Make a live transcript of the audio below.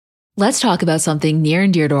Let's talk about something near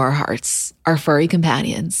and dear to our hearts, our furry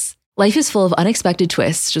companions. Life is full of unexpected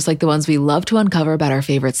twists, just like the ones we love to uncover about our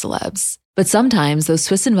favorite celebs. But sometimes those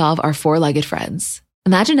twists involve our four-legged friends.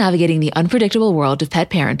 Imagine navigating the unpredictable world of pet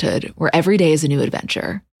parenthood, where every day is a new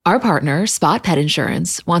adventure. Our partner, Spot Pet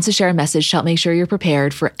Insurance, wants to share a message to help make sure you're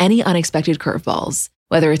prepared for any unexpected curveballs,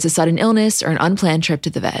 whether it's a sudden illness or an unplanned trip to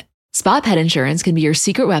the vet. Spot Pet Insurance can be your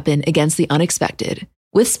secret weapon against the unexpected.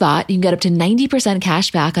 With Spot, you can get up to 90%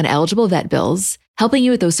 cash back on eligible vet bills, helping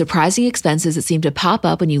you with those surprising expenses that seem to pop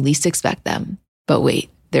up when you least expect them. But wait,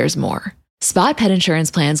 there's more. Spot Pet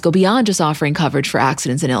Insurance plans go beyond just offering coverage for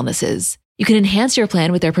accidents and illnesses. You can enhance your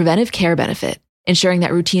plan with their preventive care benefit, ensuring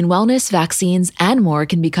that routine wellness, vaccines, and more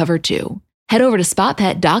can be covered too. Head over to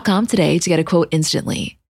spotpet.com today to get a quote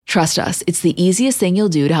instantly. Trust us, it's the easiest thing you'll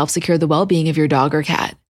do to help secure the well-being of your dog or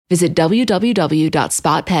cat. Visit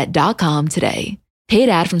www.spotpet.com today. Paid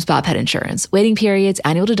ad from Spot Pet Insurance. Waiting periods,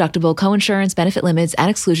 annual deductible, coinsurance, benefit limits, and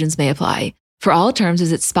exclusions may apply. For all terms,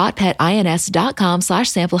 visit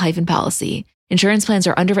spotpetins.com/sample-policy. Insurance plans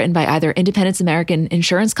are underwritten by either Independence American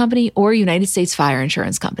Insurance Company or United States Fire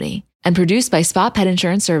Insurance Company and produced by Spot Pet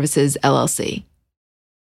Insurance Services, LLC.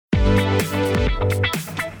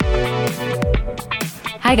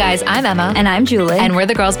 Hi guys, I'm Emma. And I'm Julie. And we're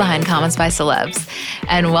the girls behind Comments by Celebs.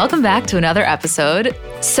 And welcome back to another episode.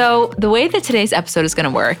 So the way that today's episode is going to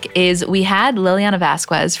work is we had Liliana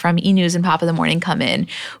Vasquez from E! News and Pop of the Morning come in.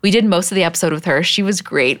 We did most of the episode with her. She was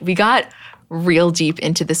great. We got real deep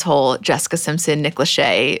into this whole Jessica Simpson, Nick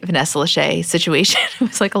Lachey, Vanessa Lachey situation. It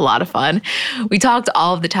was like a lot of fun. We talked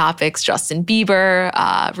all of the topics, Justin Bieber,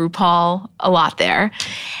 RuPaul, a lot there.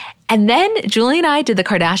 And then Julie and I did the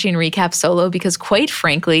Kardashian recap solo because quite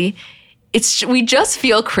frankly, we just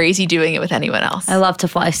feel crazy doing it with anyone else. I love to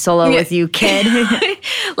fly solo with you, kid.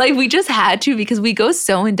 Like we just had to because we go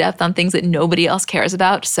so in depth on things that nobody else cares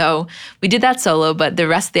about. So we did that solo, but the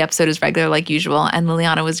rest of the episode is regular like usual. And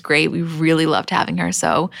Liliana was great. We really loved having her.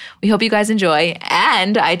 So we hope you guys enjoy.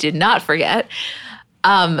 And I did not forget,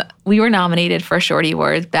 we were nominated for Shorty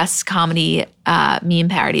Awards, Best Comedy Meme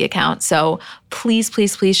Parody Account. So please,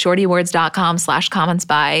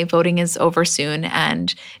 shortyawards.com/commentsby. Voting is over soon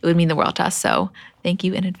and it would mean the world to us. So thank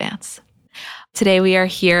you in advance. Today we are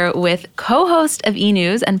here with co-host of E!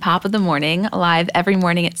 News and Pop of the Morning, live every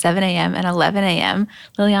morning at 7 a.m. and 11 a.m.,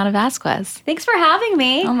 Liliana Vasquez. Thanks for having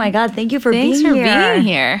me. Oh my God, thank you for being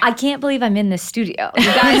here. I can't believe I'm in this studio. You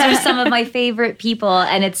guys are some of my favorite people,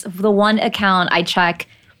 and it's the one account I check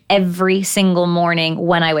every single morning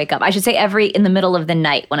when I wake up. I should say in the middle of the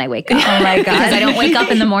night when I wake up. Oh my God. Because I don't wake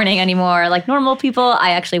up in the morning anymore. Like normal people, I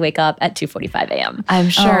actually wake up at 2:45 a.m. I'm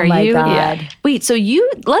sure oh my you. God. Yeah. Wait, so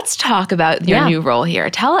let's talk about your new role here.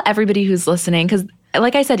 Tell everybody who's listening, because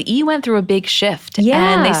like I said, E! went through a big shift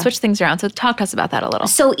and they switched things around. So talk to us about that a little.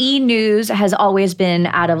 So E! News has always been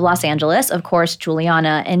out of Los Angeles. Of course,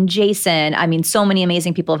 Juliana and Jason. I mean, so many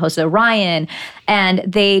amazing people have hosted. Ryan. And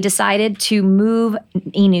they decided to move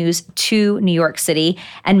E! News to New York City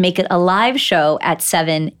and make it a live show at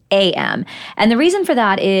 7 a.m. And the reason for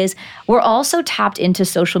that is we're also tapped into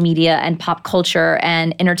social media and pop culture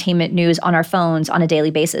and entertainment news on our phones on a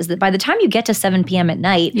daily basis. That by the time you get to 7 p.m. at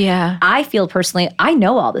night, I feel personally, I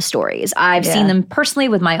know all the stories. I've seen them personally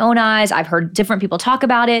with my own eyes. I've heard different people talk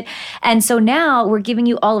about it. And so now we're giving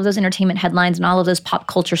you all of those entertainment headlines and all of those pop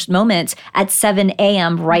culture moments at 7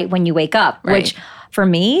 a.m. right when you wake up, which for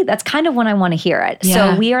me, that's kind of when I want to hear it.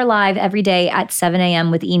 Yeah. So we are live every day at 7 a.m.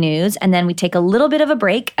 with E! News, and then we take a little bit of a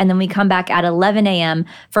break, and then we come back at 11 a.m.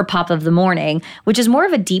 for Pop of the Morning, which is more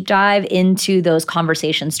of a deep dive into those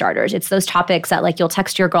conversation starters. It's those topics that like you'll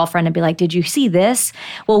text your girlfriend and be like, did you see this?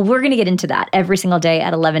 Well, we're going to get into that every single day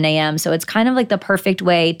at 11 a.m. So it's kind of like the perfect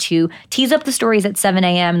way to tease up the stories at 7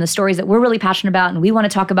 a.m. and the stories that we're really passionate about and we want to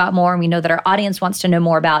talk about more and we know that our audience wants to know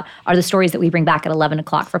more about are the stories that we bring back at 11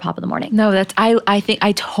 o'clock for Pop of the Morning. No, I think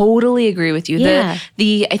I totally agree with you. Yeah.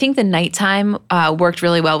 I think the nighttime worked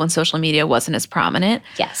really well when social media wasn't as prominent.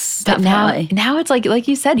 Yes, but definitely. now it's like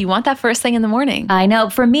you said, you want that first thing in the morning. I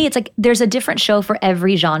know. For me, it's like there's a different show for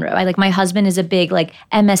every genre. My husband is a big like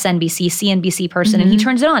MSNBC, CNBC person, and he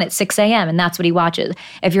turns it on at 6 a.m. and that's what he watches.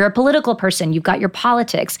 If you're a political person, you've got your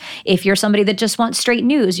politics. If you're somebody that just wants straight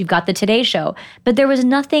news, you've got the Today Show. But there was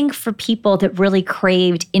nothing for people that really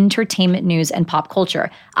craved entertainment news and pop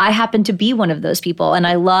culture. I happen to be one of those people. people. And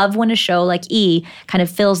I love when a show like E! kind of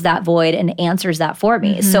fills that void and answers that for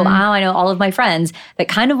me. So now I know all of my friends that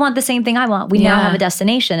kind of want the same thing I want. We now have a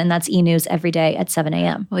destination, and that's E! News every day at 7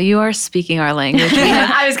 a.m. Well, you are speaking our language.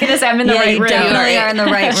 I was going to say, I'm in the right room. Definitely are in the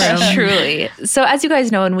right room. Truly. So as you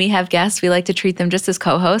guys know, when we have guests, we like to treat them just as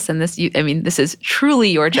co-hosts. And this is truly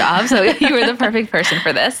your job. So you are the perfect person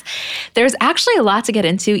for this. There's actually a lot to get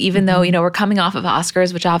into, even though, we're coming off of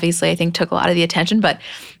Oscars, which obviously I think took a lot of the attention, but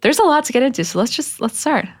there's a lot to get into. So let's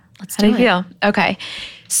start. How do you feel? Okay.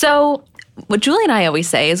 So what Julie and I always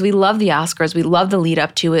say is we love the Oscars. We love the lead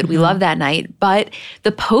up to it. We love that night. But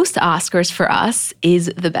the post-Oscars for us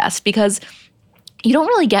is the best because you don't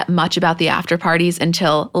really get much about the after parties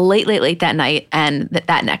until late that night and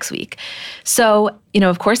that next week. So,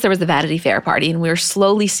 of course, there was the Vanity Fair party, and we were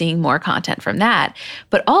slowly seeing more content from that.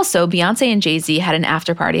 But also, Beyonce and Jay-Z had an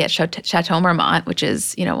after party at Chateau Marmont, which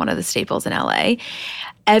is, one of the staples in LA.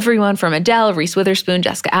 Everyone from Adele, Reese Witherspoon,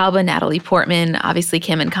 Jessica Alba, Natalie Portman, obviously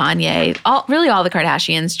Kim and Kanye, all the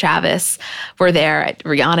Kardashians, Travis were there.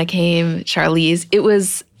 Rihanna came, Charlize. It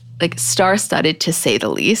was like star-studded to say the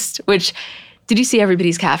least, which... Did you see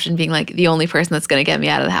everybody's caption being like, the only person that's going to get me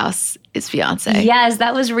out of the house is Beyonce? Yes,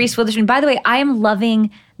 that was Reese Witherspoon. By the way, I am loving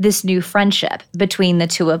this new friendship between the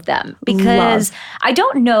two of them because I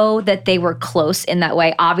don't know that they were close in that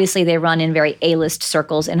way. Obviously, they run in very A-list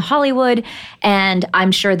circles in Hollywood, and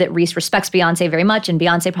I'm sure that Reese respects Beyonce very much, and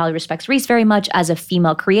Beyonce probably respects Reese very much as a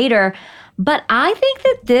female creator. But I think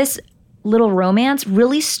that this little romance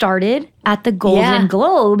really started at the Golden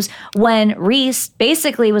Globes when Reese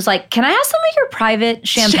basically was like, can I have some of your private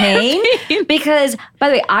champagne? Because, by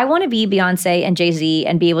the way, I want to be Beyonce and Jay-Z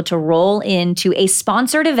and be able to roll into a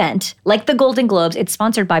sponsored event like the Golden Globes. It's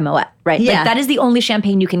sponsored by Moet, right? Yeah. Like, that is the only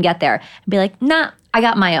champagne you can get there. And be like, nah, I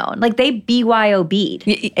got my own. Like, they BYOB'd.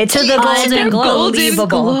 It's to the Golden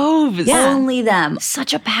Globes. Yeah. Only them.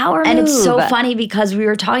 Such a power move. And it's so funny because we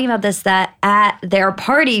were talking about this, that at their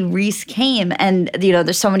party, Reese came and,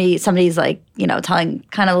 there's somebody's like, telling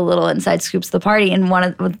kind of a little inside scoops of the party. And one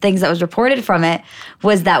of the things that was reported from it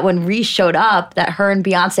was that when Reese showed up, that her and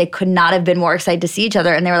Beyonce could not have been more excited to see each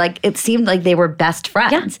other. And they were like, it seemed like they were best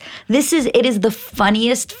friends. Yeah. It is the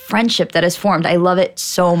funniest friendship that has formed. I love it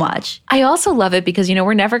so much. I also love it because,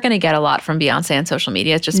 we're never going to get a lot from Beyonce on social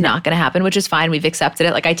media. It's just not going to happen, which is fine. We've accepted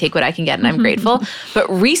it. Like, I take what I can get and I'm grateful. But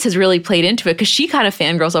Reese has really played into it because she kind of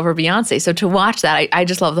fangirls over Beyonce. So to watch that, I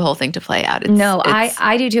just love the whole thing to play out.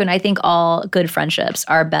 I do too. And I think all good friendships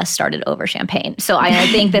are best started over champagne. So I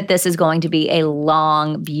think that this is going to be a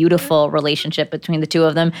long, beautiful relationship between the two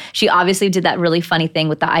of them. She obviously did that really funny thing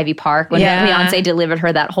with the Ivy Park when Beyonce delivered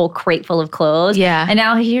her that whole crate full of clothes. Yeah. And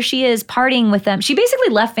now here she is partying with them. She basically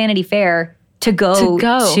left Vanity Fair to go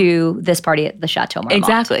to this party at the Chateau Marmont.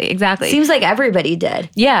 Exactly. Seems like everybody did.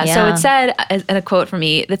 Yeah, so it said, in a quote from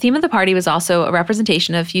me, the theme of the party was also a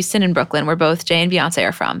representation of Houston and Brooklyn, where both Jay and Beyonce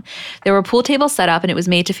are from. There were pool tables set up, and it was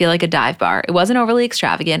made to feel like a dive bar. It wasn't overly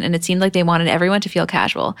extravagant, and it seemed like they wanted everyone to feel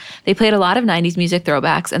casual. They played a lot of 90s music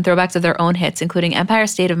throwbacks and throwbacks of their own hits, including Empire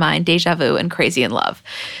State of Mind, Deja Vu, and Crazy in Love.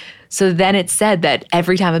 So then it said that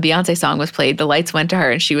every time a Beyonce song was played, the lights went to her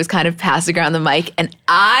and she was kind of passing around the mic. And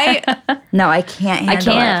No, I can't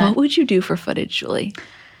handle it. What would you do for footage, Julie?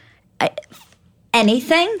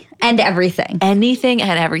 Anything and everything. Anything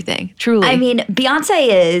and everything, truly. I mean, Beyonce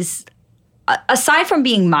is, aside from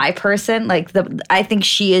being my person, I think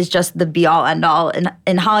she is just the be-all, end-all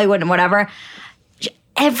in Hollywood and whatever.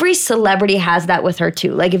 Every celebrity has that with her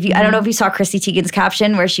too. Like, I don't know if you saw Chrissy Teigen's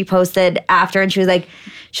caption where she posted after, and she was like,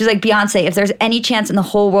 Beyonce, if there's any chance in the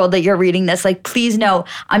whole world that you're reading this, please know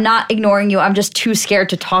I'm not ignoring you. I'm just too scared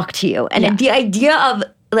to talk to you. And the idea of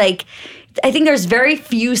I think there's very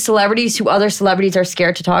few celebrities who other celebrities are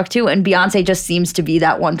scared to talk to, and Beyonce just seems to be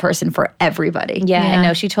that one person for everybody. Yeah, I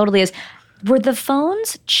know, she totally is. Were the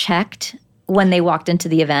phones checked when they walked into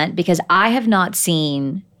the event? Because I have not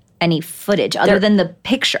seen any footage other than the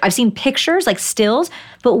picture. I've seen pictures, stills,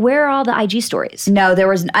 but where are all the IG stories? No, there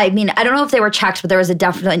was, I don't know if they were checked, but there was a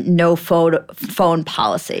definite no phone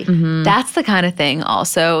policy. Mm-hmm. That's the kind of thing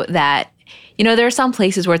also that, there are some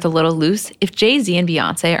places where it's a little loose. If Jay-Z and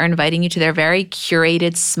Beyonce are inviting you to their very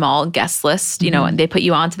curated small guest list, and they put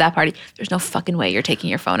you on to that party, there's no fucking way you're taking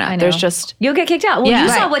your phone out. There's just... You'll get kicked out. Well, you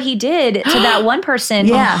saw what he did to that one person.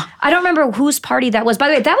 Yeah. I don't remember whose party that was. By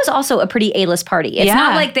the way, that was also a pretty A-list party. It's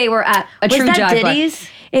not like they were at a true Was that jive bar. Diddy's?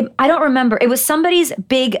 I don't remember. It was somebody's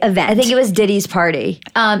big event. I think it was Diddy's party.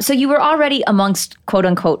 So you were already amongst quote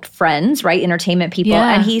unquote friends, right? Entertainment people.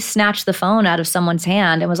 Yeah. And he snatched the phone out of someone's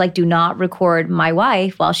hand and was like, do not record my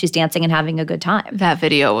wife while she's dancing and having a good time. That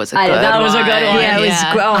video was a good one. That was a good one. Yeah, it was.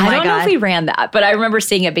 Oh I my don't know God. if we ran that, but I remember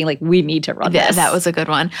seeing it being like, we need to run Yeah, this. that was a good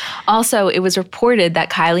one. Also, it was reported that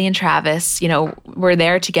Kylie and Travis, were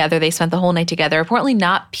there together. They spent the whole night together. Apparently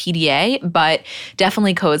not PDA, but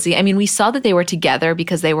definitely cozy. I mean, we saw that they were together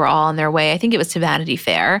because they were all on their way. I think it was to Vanity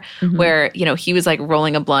Fair, where, he was like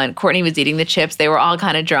rolling a blunt. Courtney was eating the chips. They were all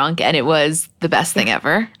kind of drunk, and it was the best thing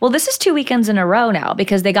ever. Well, this is 2 weekends in a row now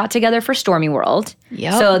because they got together for Stormy World.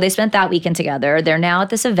 Yep. So they spent that weekend together. They're now at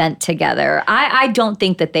this event together. I don't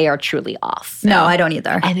think that they are truly off. No, I don't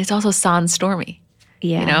either. And it's also sans Stormy.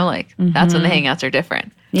 Yeah. That's when the hangouts are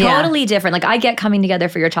different. Yeah. Totally different. Like I get coming together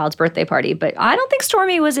for your child's birthday party, but I don't think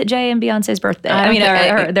Stormy was at Jay and Beyonce's birthday.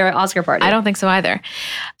 Their Oscar party. I don't think so either.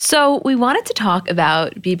 So we wanted to talk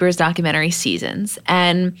about Bieber's documentary Seasons.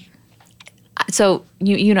 And so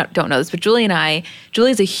you don't know this, but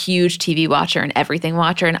Julie's a huge TV watcher and everything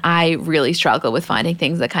watcher, and I really struggle with finding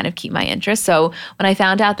things that kind of keep my interest. So when I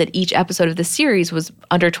found out that each episode of the series was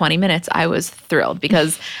under 20 minutes, I was thrilled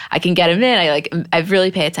because I can get them in. I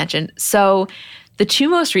really pay attention. So the two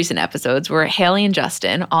most recent episodes were Haley and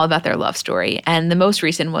Justin, all about their love story. And the most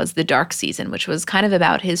recent was The Dark Season, which was kind of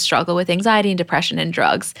about his struggle with anxiety and depression and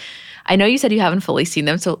drugs. I know you said you haven't fully seen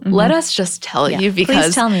them, so let us just tell you because—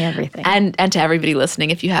 Please tell me everything. And to everybody listening,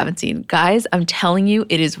 if you haven't seen, guys, I'm telling you,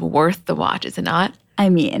 it is worth the watch, is it not? I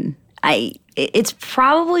mean, it's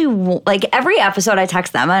probably like every episode I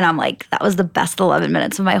text them and I'm like, that was the best 11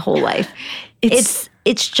 minutes of my whole life. It's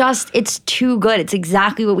too good. It's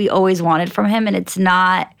exactly what we always wanted from him. And it's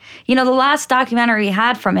not, the last documentary he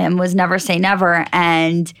had from him was Never Say Never.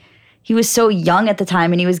 And he was so young at the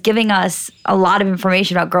time and he was giving us a lot of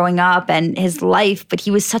information about growing up and his life, but he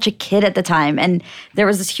was such a kid at the time. And there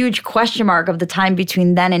was this huge question mark of the time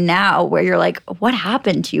between then and now where you're like, what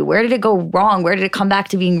happened to you? Where did it go wrong? Where did it come back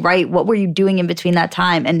to being right? What were you doing in between that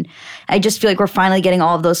time? And I just feel like we're finally getting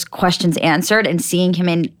all of those questions answered and seeing him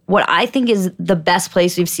in what I think is the best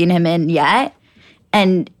place we've seen him in yet.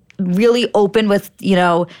 And really open with,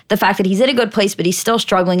 the fact that he's in a good place, but he's still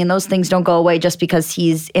struggling, and those things don't go away just because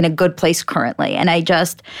he's in a good place currently. And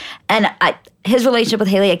his relationship with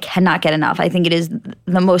Haley, I cannot get enough. I think it is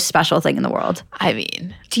the most special thing in the world. I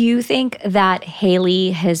mean, do you think that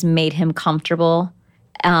Haley has made him comfortable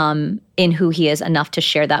in who he is enough to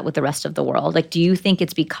share that with the rest of the world? Like, do you think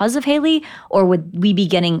it's because of Haley, or would we be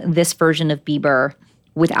getting this version of Bieber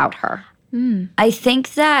without her? I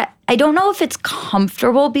think that, I don't know if it's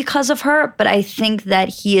comfortable because of her, but I think that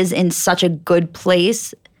he is in such a good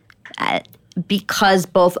place because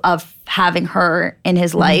both of having her in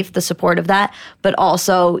his life, the support of that, but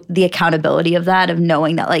also the accountability of that, of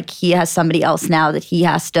knowing that like he has somebody else now that he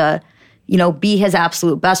has to, be his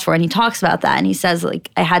absolute best for. And he talks about that and he says like,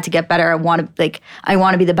 I had to get better. I want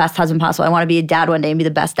to be the best husband possible. I want to be a dad one day and be the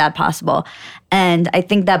best dad possible. And I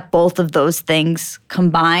think that both of those things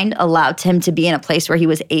combined allowed him to be in a place where he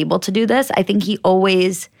was able to do this. I think he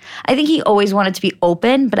always wanted to be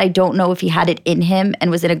open, but I don't know if he had it in him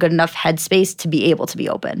and was in a good enough headspace to be able to be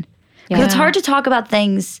open. Because it's hard to talk about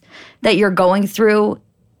things that you're going through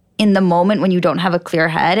in the moment when you don't have a clear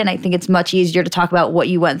head. And I think it's much easier to talk about what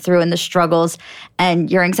you went through and the struggles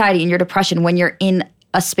and your anxiety and your depression when you're in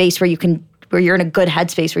a space where you're in a good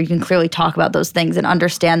headspace where you can clearly talk about those things and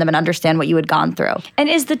understand them and understand what you had gone through. And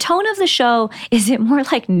is the tone of the show, is it more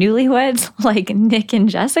like Newlyweds, like Nick and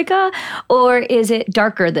Jessica, or is it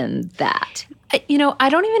darker than that? I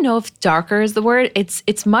don't even know if darker is the word.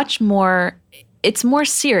 It's much more— it's more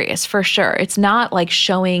serious for sure. It's not like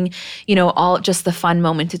showing, all just the fun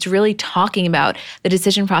moments. It's really talking about the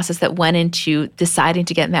decision process that went into deciding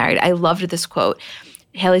to get married. I loved this quote.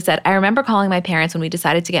 Haley said, I remember calling my parents when we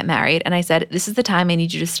decided to get married, and I said, this is the time I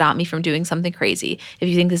need you to stop me from doing something crazy if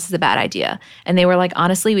you think this is a bad idea. And they were like,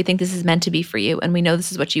 honestly, we think this is meant to be for you, and we know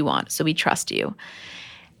this is what you want, so we trust you.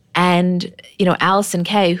 And, Allison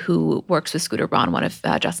Kay, who works with Scooter Braun, one of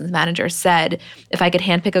Justin's managers, said, if I could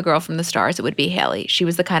handpick a girl from the stars, it would be Haley. She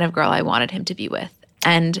was the kind of girl I wanted him to be with.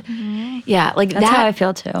 And that's how I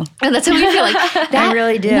feel too. And that's how we feel. Like that, I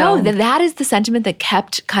really do. No, that is the sentiment that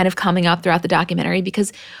kept kind of coming up throughout the documentary,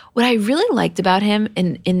 because what I really liked about him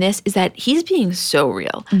in this is that he's being so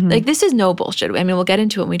real. Like, this is no bullshit. I mean, we'll get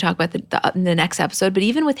into it when we talk about the next episode, but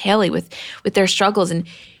even with Haley, with their struggles, and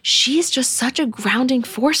she's just such a grounding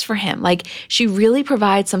force for him. Like, she really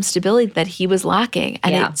provides some stability that he was lacking,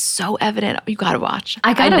 and it's so evident. You got to watch.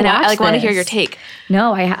 I got to watch I want to hear your take.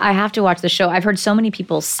 No, I have to watch the show. I've heard so many many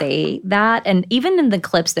people say that. And even in the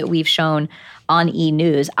clips that we've shown on E!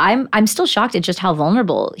 News, I'm still shocked at just how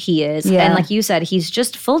vulnerable he is. Yeah. And like you said, he's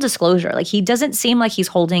just full disclosure. Like he doesn't seem like he's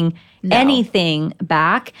holding anything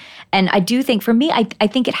back. And I do think for me, I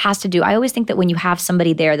think it has to do, I always think that when you have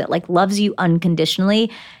somebody there that like loves you unconditionally,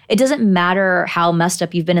 it doesn't matter how messed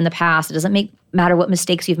up you've been in the past. It doesn't matter what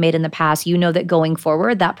mistakes you've made in the past. You know that going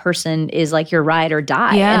forward, that person is like your ride or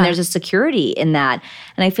die. Yeah. And there's a security in that.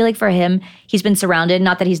 And I feel like for him, he's been surrounded,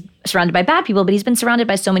 not that he's surrounded by bad people, but he's been surrounded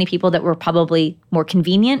by so many people that were probably more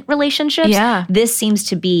convenient relationships. Yeah. This seems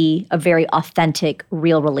to be a very authentic,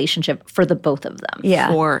 real relationship for the both of them. Yeah.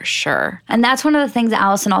 For sure. And that's one of the things that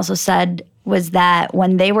Allison also said was that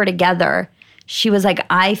when they were together, she was like,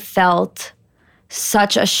 I felt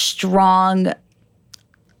such a strong,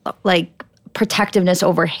 like, protectiveness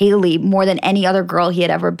over Haley more than any other girl he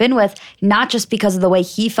had ever been with, not just because of the way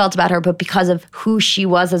he felt about her, but because of who she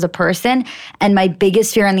was as a person. And my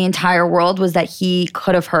biggest fear in the entire world was that he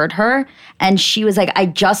could have hurt her. And she was like, I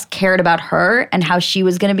just cared about her and how she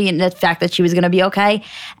was going to be and the fact that she was going to be okay.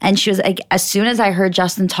 And she was like, as soon as I heard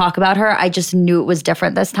Justin talk about her, I just knew it was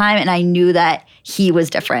different this time. And I knew that he was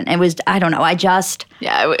different. It was, I don't know, it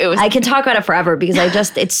was. I can talk about it forever because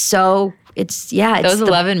it's Those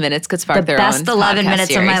 11 minutes could spark their own best 11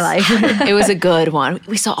 minutes series. of my life. It was a good one.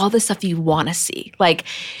 We saw all the stuff you want to see, like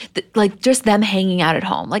just them hanging out at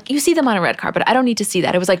home. Like you see them on a red carpet. I don't need to see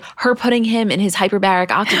that. It was like her putting him in his hyperbaric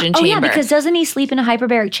oxygen chamber. Oh yeah, because doesn't he sleep in a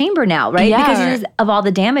hyperbaric chamber now, right? Yeah. Because of all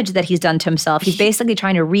the damage that he's done to himself. He's basically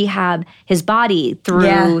trying to rehab his body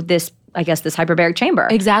through this, I guess, this hyperbaric chamber.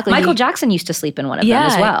 Exactly. Michael Jackson used to sleep in one of them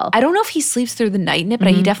as well. I don't know if he sleeps through the night in it, but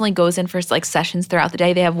he definitely goes in for like sessions throughout the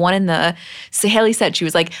day. They have one in the, so Haley said, she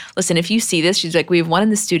was like, listen, if you see this, she's like, we have one in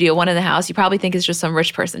the studio, one in the house. You probably think it's just some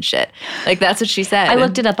rich person shit. Like that's what she said. I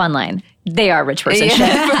looked it up online. They are rich person shit.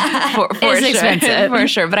 for It's sure. expensive. For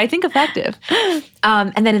sure, but I think effective.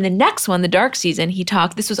 And then in the next one, the dark season, he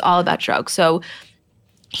talked, this was all about drugs. So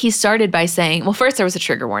he started by saying, well, first there was a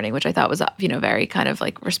trigger warning, which I thought was, very kind of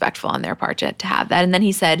like respectful on their part to have that. And then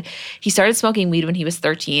he said he started smoking weed when he was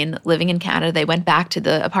 13, living in Canada. They went back to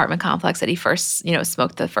the apartment complex that he first,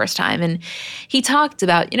 smoked the first time. And he talked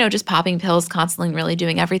about, just popping pills, constantly really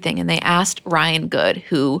doing everything. And they asked Ryan Good,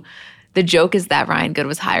 who the joke is that Ryan Good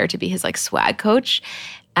was hired to be his like swag coach.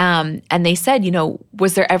 And they said,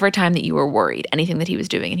 was there ever a time that you were worried, anything that he was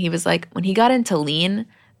doing? And he was like, when he got into lean,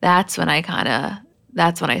 that's when I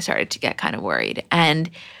started to get kind of worried. And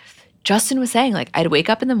Justin was saying, like, I'd wake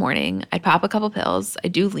up in the morning, I'd pop a couple pills,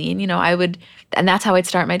 I'd do lean, and that's how I'd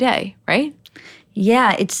start my day, right?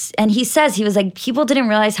 Yeah, and he says, he was like, people didn't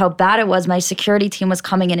realize how bad it was. My security team was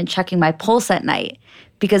coming in and checking my pulse at night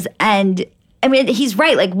he's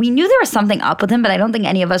right. Like, we knew there was something up with him, but I don't think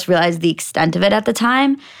any of us realized the extent of it at the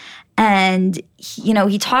time. And,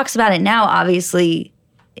 he talks about it now. Obviously,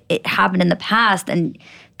 it happened in the past, and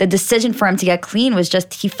the decision for him to get clean was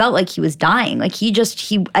just, he felt like he was dying. Like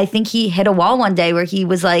I think he hit a wall one day where he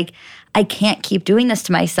was like, I can't keep doing this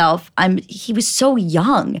to myself. He was so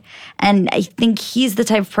young. And I think he's the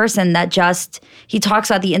type of person that he talks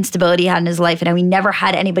about the instability he had in his life and how he never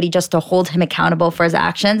had anybody just to hold him accountable for his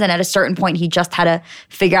actions. And at a certain point, he just had to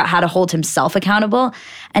figure out how to hold himself accountable.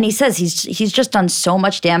 And he says he's just done so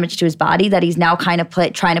much damage to his body that he's now kind of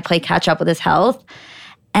trying to play catch up with his health.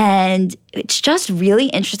 And it's just really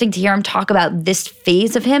interesting to hear him talk about this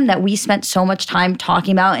phase of him that we spent so much time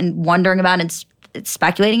talking about and wondering about and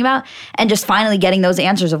speculating about, and just finally getting those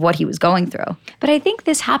answers of what he was going through. But I think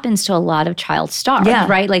this happens to a lot of child stars, Yeah.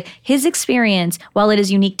 right? Like his experience, while it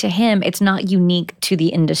is unique to him, it's not unique to the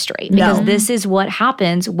industry. Because this is what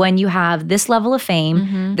happens when you have this level of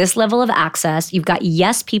fame, this level of access. You've got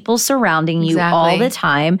yes people surrounding you all the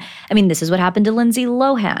time. I mean, this is what happened to Lindsay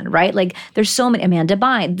Lohan, right? Like there's so many, Amanda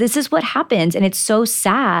Bynes. This is what happens. And it's so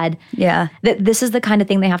sad that this is the kind of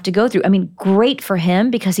thing they have to go through. I mean, great for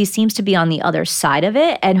him because he seems to be on the other side of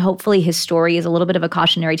it. And hopefully his story is a little bit of a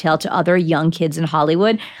cautionary tale to other young kids in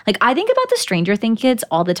Hollywood. Like I think about the Stranger Things kids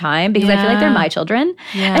all the time because I feel like they're my children.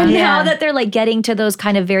 Yeah. And now that they're like getting to those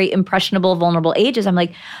kind of very impressionable, vulnerable ages, I'm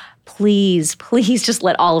like, please just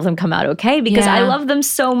let all of them come out okay because I love them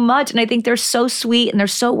so much and I think they're so sweet and they're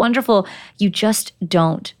so wonderful. You just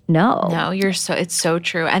don't know. No, it's so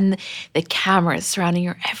true. And the cameras surrounding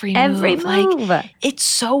your every move. Like, it's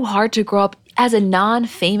so hard to grow up as a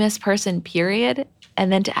non-famous person, period.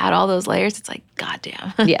 And then to add all those layers, it's like,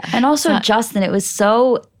 goddamn. Yeah. And also Justin, it was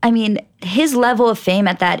so, his level of fame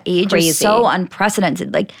at that age was so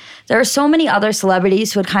unprecedented. Like there are so many other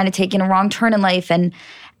celebrities who had kind of taken a wrong turn in life and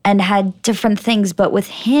and had different things. But with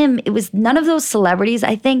him, it was none of those celebrities,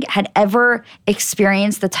 I think, had ever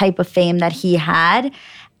experienced the type of fame that he had.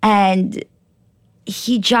 And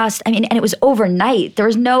he just, and it was overnight. There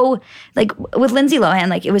was no, like with Lindsay Lohan,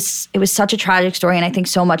 like it was such a tragic story. And I think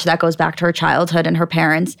so much of that goes back to her childhood and her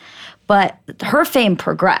parents. But her fame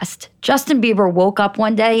progressed. Justin Bieber woke up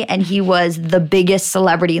one day and he was the biggest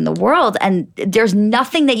celebrity in the world. And there's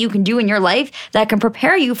nothing that you can do in your life that can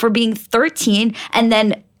prepare you for being 13 and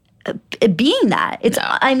then being that. It's,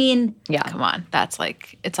 Yeah, come on. That's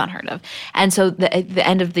like, it's unheard of. And so at the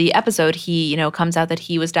end of the episode, he, comes out that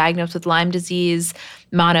he was diagnosed with Lyme disease,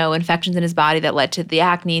 mono infections in his body that led to the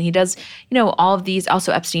acne. And he does, all of these,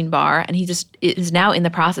 also Epstein-Barr. And he just is now in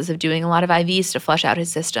the process of doing a lot of IVs to flush out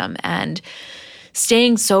his system and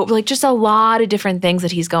staying just a lot of different things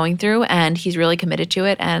that he's going through. And he's really committed to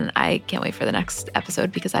it. And I can't wait for the next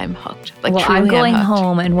episode because I'm hooked. Well, I'm going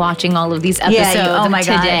home and watching all of these episodes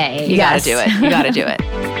today. You got to do it. You got to do it.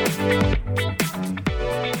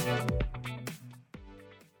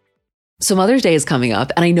 So Mother's Day is coming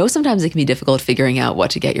up, and I know sometimes it can be difficult figuring out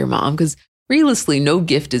what to get your mom because realistically, no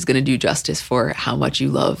gift is going to do justice for how much you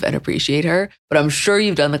love and appreciate her. But I'm sure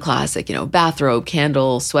you've done the classic, bathrobe,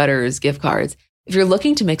 candle, sweaters, gift cards. If you're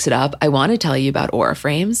looking to mix it up, I want to tell you about Aura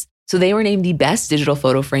Frames. So they were named the best digital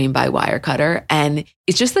photo frame by Wirecutter. And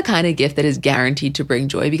it's just the kind of gift that is guaranteed to bring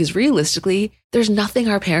joy because realistically, there's nothing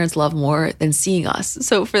our parents love more than seeing us.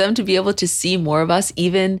 So for them to be able to see more of us,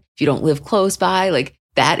 even if you don't live close by,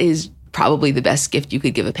 that is probably the best gift you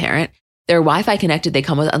could give a parent. They're Wi-Fi connected. They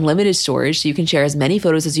come with unlimited storage, so you can share as many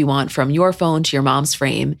photos as you want from your phone to your mom's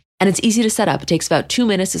frame. And it's easy to set up. It takes about 2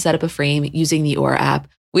 minutes to set up a frame using the Aura app.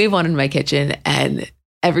 We have one in my kitchen, and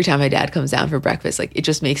every time my dad comes down for breakfast, it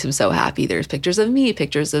just makes him so happy. There's pictures of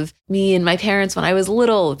me and my parents when I was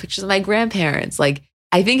little, pictures of my grandparents.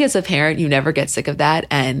 I think as a parent, you never get sick of that.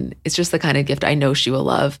 And it's just the kind of gift I know she will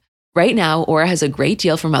love. Right now, Aura has a great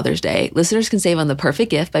deal for Mother's Day. Listeners can save on the perfect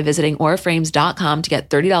gift by visiting auraframes.com to get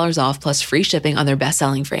 $30 off plus free shipping on their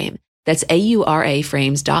best-selling frame. That's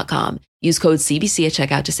auraframes.com. Use code CBC at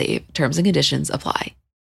checkout to save. Terms and conditions apply.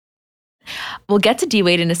 We'll get to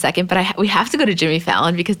D-Wade in a second, but we have to go to Jimmy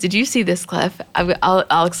Fallon because did you see this clip?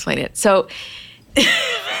 I'll explain it. So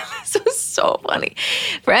this was so funny.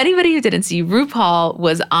 For anybody who didn't see, RuPaul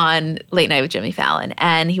was on Late Night with Jimmy Fallon,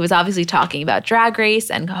 and he was obviously talking about Drag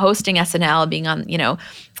Race and hosting SNL, being on,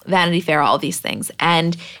 Vanity Fair, all these things.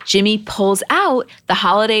 And Jimmy pulls out the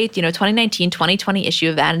holiday, 2019-2020 issue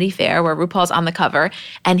of Vanity Fair where RuPaul's on the cover.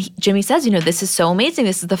 And Jimmy says, this is so amazing.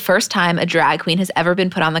 This is the first time a drag queen has ever been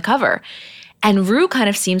put on the cover. And Ru kind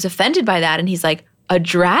of seems offended by that. And he's like, a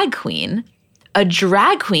drag queen? A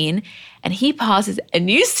drag queen? And he pauses, and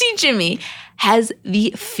you see Jimmy has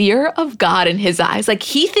the fear of God in his eyes.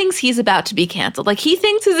 He thinks he's about to be canceled. He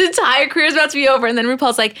thinks his entire career is about to be over. And then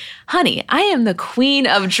RuPaul's like, honey, I am the queen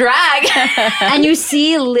of drag. And you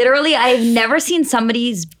see, literally, I've never seen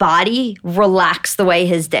somebody's body relax the way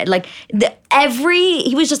his did.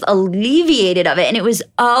 He was just alleviated of it. And it was,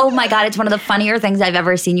 oh my God, it's one of the funnier things I've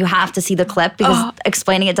ever seen. You have to see the clip because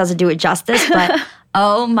explaining it doesn't do it justice. But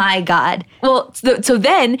oh my God. Well, so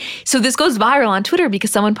this goes viral on Twitter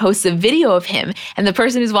because someone posts a video of him and the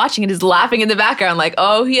person who's watching it is laughing in the background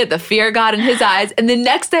he had the fear of God in his eyes. And the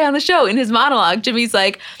next day on the show, in his monologue, Jimmy's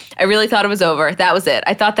like, I really thought it was over. That was it.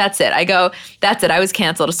 I thought that's it. I go, that's it. I was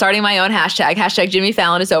canceled. Starting my own hashtag Jimmy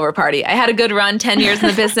Fallon is over party. I had a good run, 10 years in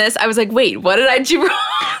the business. I was like, wait, what did I do wrong?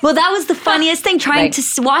 Well, that was the funniest thing,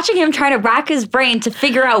 watching him try to rack his brain to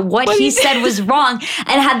figure out what he said was wrong.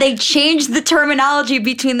 And had they changed the terminology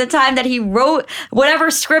between the time that he wrote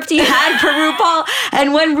whatever script he had for RuPaul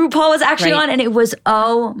and when RuPaul was actually on, and it was,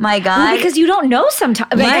 oh my God. Well, because you don't know sometimes.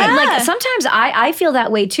 Sometimes I feel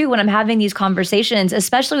that way too when I'm having these conversations,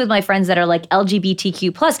 especially with my friends that are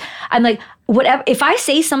LGBTQ+. I'm like, whatever, if I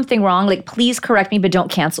say something wrong, please correct me, but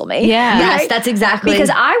don't cancel me. Yeah. Yes, that's exactly. Because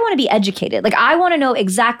I want to be educated. I want to know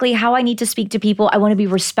exactly how I need to speak to people. I want to be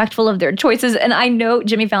respectful of their choices. And I know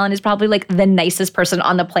Jimmy Fallon is probably the nicest person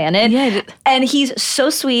on the planet. Yeah. And he's so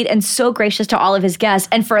sweet and so gracious to all of his guests.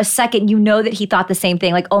 And for a second, that he thought the same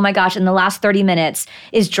thing. Oh my gosh, in the last 30 minutes,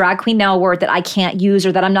 is drag queen now a word that I can't use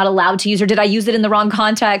or that I'm not allowed to use, or did I use it in the wrong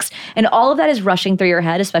context? And all of that is rushing through your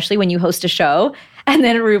head, especially when you host a show. And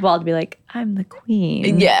then RuPaul would be like, I'm the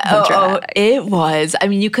queen. Yeah. It was.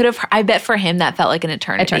 You could have, I bet for him that felt like an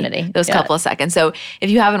eternity. Those couple of seconds. So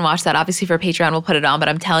if you haven't watched that, obviously for Patreon, we'll put it on. But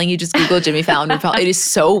I'm telling you, just Google Jimmy Fallon RuPaul. It is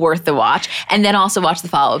so worth the watch. And then also watch the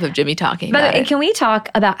follow-up of Jimmy talking about it. Can we talk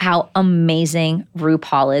about how amazing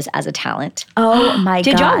RuPaul is as a talent? Oh my God.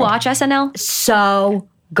 Did y'all watch SNL? So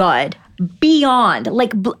good. beyond.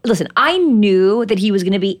 Like, listen, I knew that he was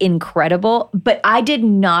going to be incredible, but I did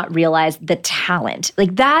not realize the talent.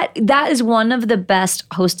 Like that is one of the best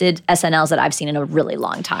hosted SNLs that I've seen in a really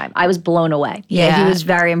long time. I was blown away. Yeah, he was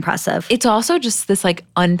very impressive. It's also just this like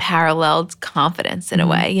unparalleled confidence in a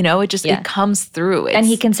way, you know, it just, it comes through. And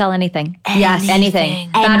he can sell anything. Yes.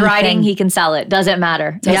 Anything. Bad writing, he can sell it. Doesn't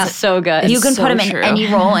matter. It's so good. You can so put him true. in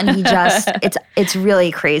any role and he just, it's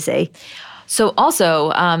really crazy. So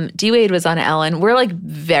also, D-Wade was on Ellen. We're like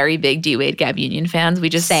very big D-Wade Gab Union fans. We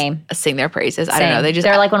just Same. sing their praises. I don't know.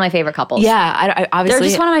 They're like one of my favorite couples. Yeah, I obviously. They're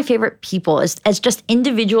just one of my favorite people as just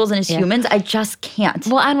individuals and as humans. I just can't.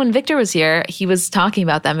 Well, and when Victor was here, he was talking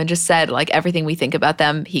about them and just said like everything we think about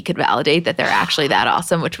them, he could validate that they're actually that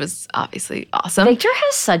awesome, which was obviously awesome. Victor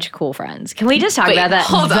has such cool friends. Can we just talk Wait, about that?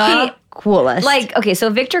 hold on. Coolest. Like, okay, so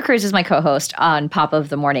Victor Cruz is my co-host on Pop of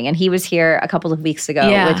the Morning, and he was here a couple of weeks ago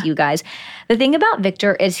with you guys. The thing about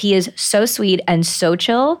Victor is he is so sweet and so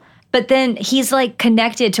chill, but then he's like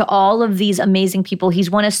connected to all of these amazing people.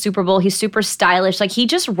 He's won a Super Bowl. He's super stylish. Like he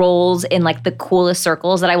just rolls in like the coolest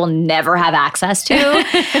circles that I will never have access to.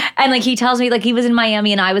 And like he tells me like he was in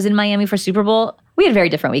Miami and I was in Miami for Super Bowl. We had very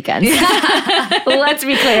different weekends. Let's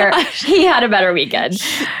be clear. He had a better weekend.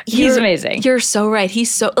 He's amazing. You're so right.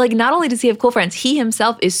 He's so, like, not only does he have cool friends, he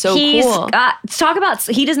himself is so cool. Talk about,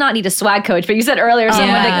 he does not need a swag coach, but you said earlier,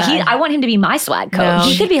 I want him to be my swag coach.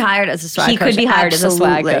 He could be hired as a swag coach. He could be hired as a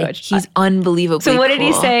swag coach. He's unbelievably So what did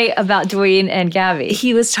he cool. say about Dwayne and Gabby?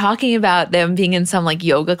 He was talking about them being in some like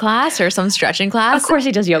yoga class or some stretching class. Of course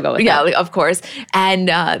he does yoga with them. Yeah, of course. And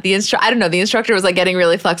the instructor was like getting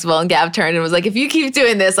really flexible, and Gab turned and was like, if you keep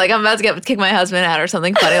doing this, like I'm about to kick my husband out or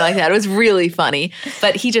something funny like that. It was really funny.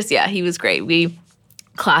 But he just, he was great.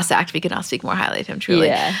 Class act. We could not speak more highly of him, truly.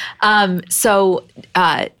 Yeah. So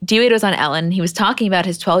D-Wade was on Ellen. He was talking about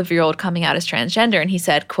his 12-year-old coming out as transgender, and he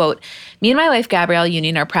said, quote, "Me and my wife, Gabrielle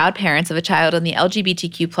Union, are proud parents of a child in the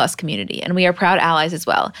LGBTQ plus community, and we are proud allies as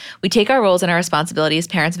well. We take our roles and our responsibility as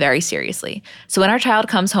parents very seriously. So when our child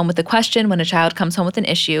comes home with a question, when a child comes home with an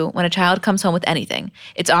issue, when a child comes home with anything,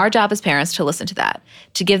 it's our job as parents to listen to that,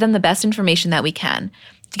 to give them the best information that we can,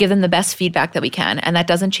 to give them the best feedback that we can, and that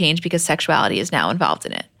doesn't change because sexuality is now involved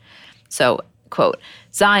in it." So, quote,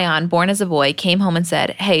 "Zion, born as a boy, came home and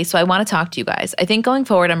said, 'Hey, so I want to talk to you guys. I think going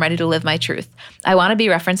forward, I'm ready to live my truth. I want to be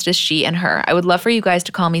referenced as she and her. I would love for you guys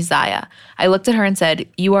to call me Zaya.' I looked at her and said,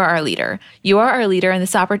 'You are our leader. You are our leader, and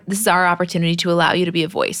this is our opportunity to allow you to be a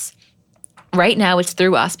voice. Right now, it's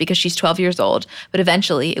through us because she's 12 years old, but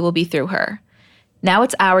eventually it will be through her. Now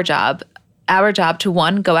it's our job to,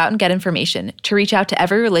 one, go out and get information, to reach out to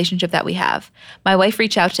every relationship that we have. My wife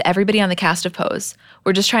reached out to everybody on the cast of Pose.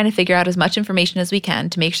 We're just trying to figure out as much information as we can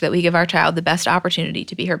to make sure that we give our child the best opportunity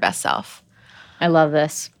to be her best self.'" I love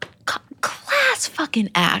this. Class fucking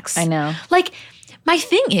acts. I know. Like, my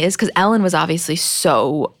thing is, because Ellen was obviously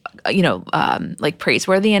so, like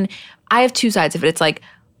praiseworthy, and I have two sides of it. It's like,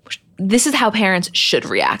 this is how parents should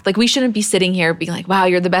react. Like, we shouldn't be sitting here being like, wow,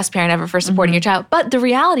 you're the best parent ever for supporting your child. But the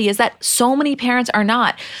reality is that so many parents are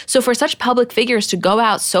not. So for such public figures to go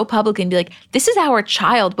out so publicly and be like, this is our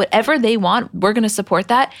child, whatever they want, we're going to support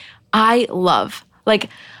that. I love. Like,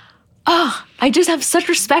 I just have such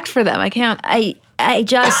respect for them. I can't. I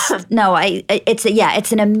just no.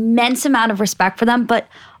 It's an immense amount of respect for them. But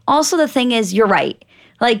also the thing is, you're right.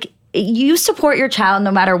 Like, you support your child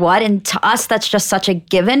no matter what, and to us that's just such a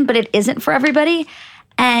given. But it isn't for everybody.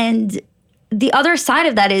 And the other side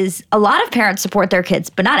of that is a lot of parents support their kids,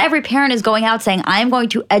 but not every parent is going out saying, "I am going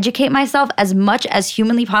to educate myself as much as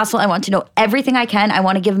humanly possible. I want to know everything I can. I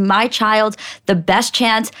want to give my child the best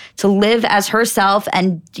chance to live as herself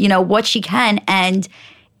and, what she can." And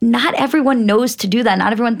not everyone knows to do that.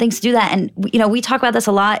 Not everyone thinks to do that. And, we talk about this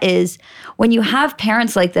a lot, is when you have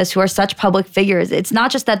parents like this who are such public figures, it's not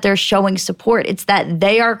just that they're showing support, it's that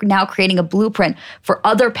they are now creating a blueprint for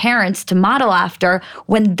other parents to model after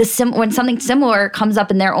when something similar comes up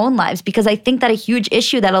in their own lives. Because I think that a huge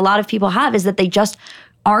issue that a lot of people have is that they just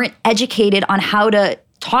aren't educated on how to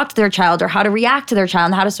talk to their child or how to react to their child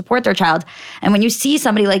and how to support their child. And when you see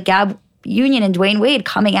somebody like Gab Union and Dwayne Wade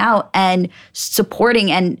coming out and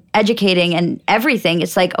supporting and educating and everything,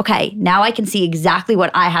 it's like, okay, now I can see exactly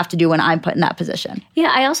what I have to do when I'm put in that position.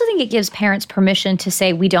 Yeah, I also think it gives parents permission to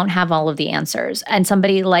say we don't have all of the answers. And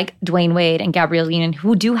somebody like Dwayne Wade and Gabrielle Union,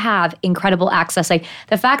 who do have incredible access, like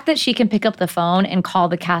the fact that she can pick up the phone and call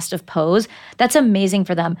the cast of Pose, that's amazing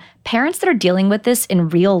for them. Parents that are dealing with this in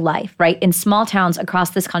real life, right, in small towns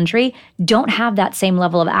across this country, don't have that same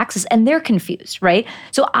level of access, and they're confused, right?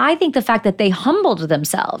 So I think the fact that they humbled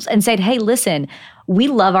themselves and said, hey, listen, we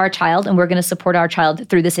love our child and we're going to support our child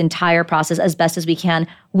through this entire process as best as we can.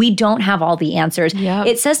 We don't have all the answers. Yep.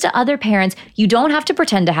 It says to other parents, you don't have to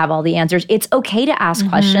pretend to have all the answers. It's okay to ask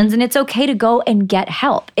questions and it's okay to go and get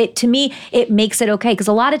help. To me, it makes it okay. Because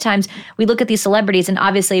a lot of times we look at these celebrities and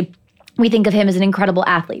obviously we think of him as an incredible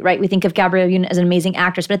athlete, right? We think of Gabrielle Union as an amazing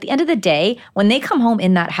actress. But at the end of the day, when they come home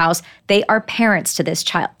in that house, they are parents to this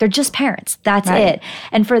child. They're just parents. That's it.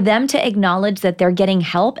 And for them to acknowledge that they're getting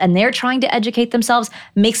help and they're trying to educate themselves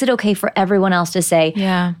makes it okay for everyone else to say,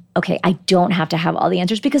 okay, I don't have to have all the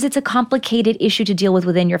answers because it's a complicated issue to deal with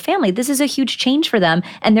within your family. This is a huge change for them,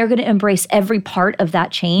 and they're going to embrace every part of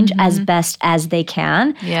that change as best as they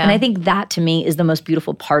can. Yeah. And I think that, to me, is the most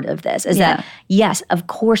beautiful part of this, is that, yes, of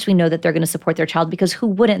course we know that they're going to support their child because who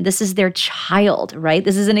wouldn't? This is their child, right?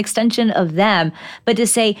 This is an extension of them. But to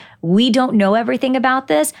say, we don't know everything about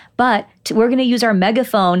this, but we're going to use our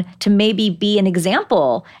megaphone to maybe be an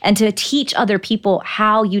example and to teach other people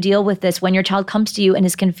how you deal with this when your child comes to you and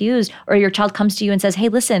is confused, or your child comes to you and says, hey,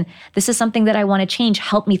 listen, this is something that I want to change.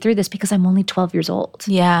 Help me through this because I'm only 12 years old.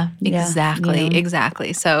 Yeah, exactly.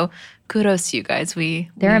 Exactly. So kudos to you guys. I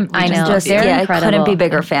know. They're incredible. I couldn't be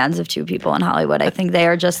bigger fans of two people in Hollywood. I think they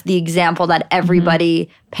are just the example that everybody,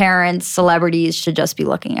 parents, celebrities should just be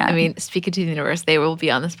looking at. I mean, speaking to the universe, they will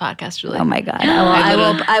be on this podcast, Julie. Oh my God.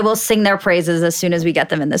 I will sing their praises as soon as we get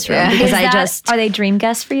them in this room because Are they dream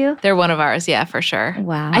guests for you? They're one of ours, yeah, for sure.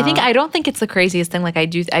 Wow. I don't think it's the craziest thing. Like I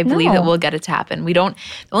believe that we'll get it to happen. The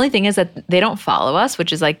only thing is that they don't follow us,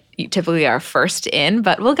 which is like typically our first in,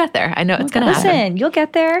 but we'll get there. I know it's going to happen. Listen, you'll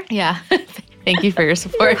get there. Yeah. Thank you for your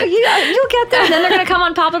support. You'll get there. And then they're going to come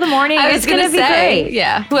on Pop of the Morning. It's going to be great.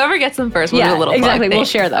 Yeah. Whoever gets them first, we'll do a little exactly. plug. We'll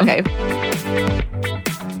share them. Okay.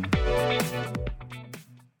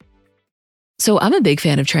 So I'm a big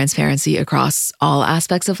fan of transparency across all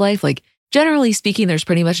aspects of life. Like generally speaking, there's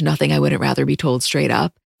pretty much nothing I wouldn't rather be told straight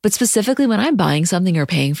up. But specifically when I'm buying something or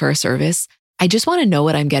paying for a service, I just want to know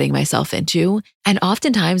what I'm getting myself into. And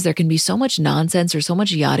oftentimes there can be so much nonsense or so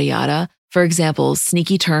much yada yada. For example,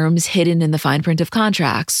 sneaky terms hidden in the fine print of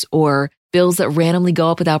contracts, or bills that randomly go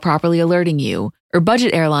up without properly alerting you, or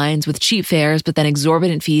budget airlines with cheap fares but then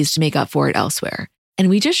exorbitant fees to make up for it elsewhere. And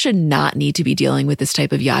we just should not need to be dealing with this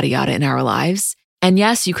type of yada yada in our lives. And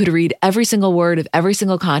yes, you could read every single word of every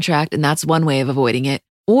single contract, and that's one way of avoiding it.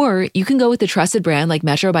 Or you can go with a trusted brand like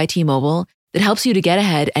Metro by T-Mobile that helps you to get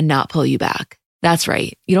ahead and not pull you back. That's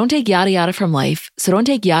right. You don't take yada yada from life, so don't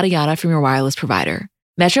take yada yada from your wireless provider.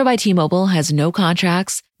 Metro by T-Mobile has no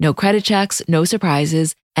contracts, no credit checks, no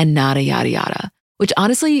surprises, and nada yada yada, which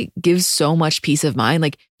honestly gives so much peace of mind.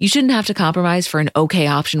 Like you shouldn't have to compromise for an okay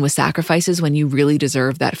option with sacrifices when you really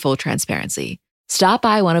deserve that full transparency. Stop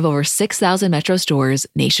by one of over 6,000 Metro stores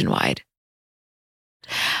nationwide.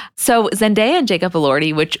 So Zendaya and Jacob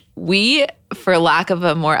Elordi, which we, for lack of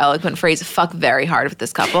a more eloquent phrase, fuck very hard with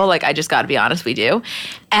this couple. Like, I just got to be honest, we do.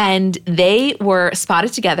 And they were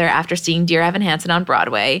spotted together after seeing Dear Evan Hansen on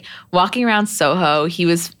Broadway, walking around Soho. He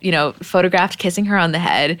was, photographed kissing her on the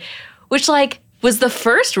head, which was the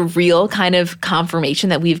first real kind of confirmation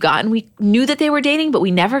that we've gotten. We knew that they were dating, but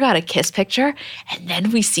we never got a kiss picture. And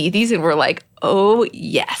then we see these and we're like, oh,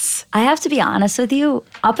 yes. I have to be honest with you.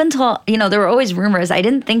 Up until, there were always rumors. I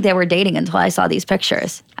didn't think they were dating until I saw these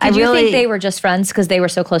pictures. Did you think they were just friends because they were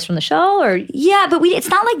so close from the show? Or yeah, but it's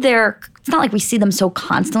not like we see them so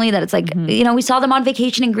constantly that it's like, we saw them on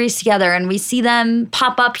vacation in Greece together and we see them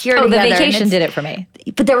pop up here together. The vacation did it for me.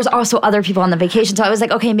 But there was also other people on the vacation. So I was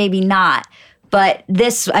like, okay, maybe not. But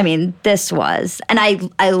this was, and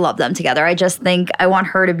I love them together. I just think I want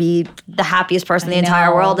her to be the happiest person in the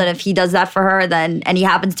entire world. And if he does that for her, and he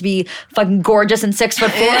happens to be fucking gorgeous and 6'4",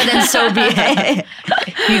 then so be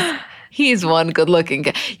it. He's one good looking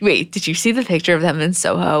guy. Wait, did you see the picture of them in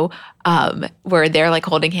Soho where they're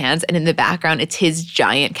holding hands and in the background it's his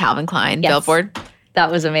giant Calvin Klein billboard? That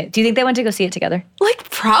was amazing. Do you think they went to go see it together?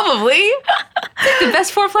 Probably. The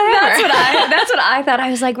best foreplay ever. That's what I thought.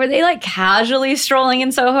 I was like, were they casually strolling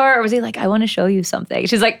in Soho, or was he I want to show you something?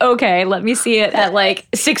 She's like, okay, let me see it at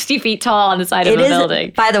 60 feet tall on the side of a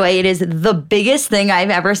building. By the way, it is the biggest thing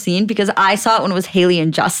I've ever seen because I saw it when it was Haley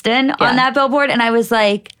and Justin on that billboard, and I was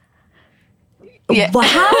like, wow.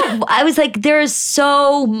 I was like, there's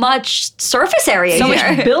so much surface area so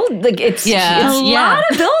here. Much build. It's a lot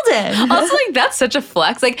of building. Also, that's such a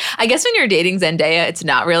flex. I guess when you're dating Zendaya, it's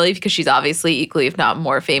not really because she's obviously equally, if not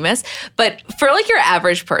more famous. But for your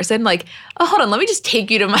average person, oh, hold on, let me just take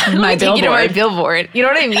you to my billboard. You know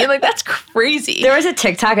what I mean? Like, that's crazy. There was a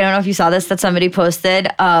TikTok, I don't know if you saw this, that somebody posted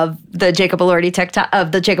of the Jacob Elordi TikTok,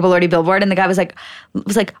 of the Jacob Elordi billboard, and the guy was like,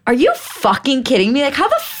 are you fucking kidding me? Like, how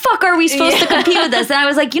the fuck are we supposed to compete with this? And I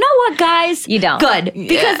was like, you know what, guys? You don't. Good.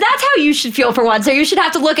 Because that's how you should feel for once. So you should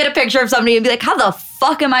have to look at a picture of somebody and be like, how the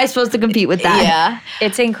fuck am I supposed to compete with that? Yeah.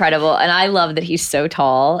 It's incredible. And I love that he's so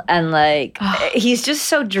tall and like he's just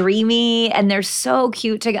so dreamy and they're so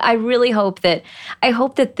cute. I really hope that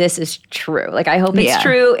this is true. Like I hope it's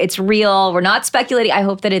true. It's real. We're not speculating. I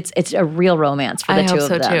hope that it's a real romance for the two of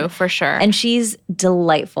them. I hope so too, for sure. And she's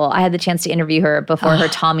delightful. I had the chance to interview her before her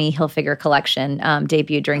Tommy Hilfiger collection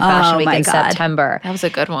debuted during Fashion Week in September. That was a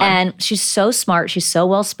good one. And she's so smart. She's so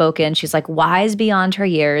well spoken. She's like wise beyond her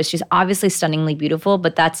years. She's obviously stunningly beautiful,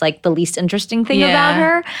 but that's like the least interesting thing about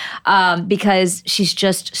her because she's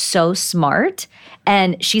just so smart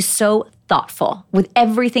and she's so thoughtful with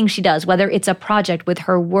everything she does, whether it's a project, with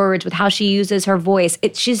her words, with how she uses her voice.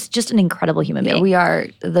 She's just an incredible human being. We are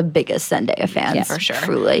the biggest Zendaya fans. Yeah, for sure.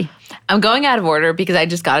 Truly. I'm going out of order because I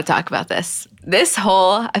just got to talk about this. This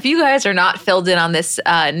whole, if you guys are not filled in on this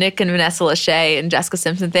Nick and Vanessa Lachey and Jessica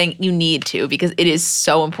Simpson thing, you need to because it is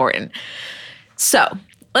so important. So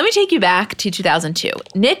let me take you back to 2002.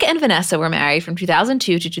 Nick and Vanessa were married from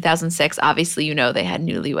 2002 to 2006. Obviously, you know they had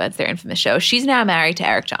Newlyweds, their infamous show. She's now married to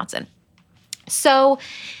Eric Johnson. So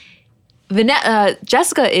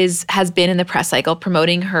Jessica has been in the press cycle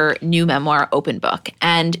promoting her new memoir, Open Book,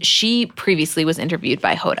 and she previously was interviewed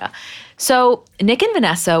by Hoda. So Nick and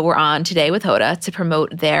Vanessa were on Today with Hoda to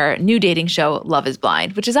promote their new dating show, Love is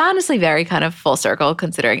Blind, which is honestly very kind of full circle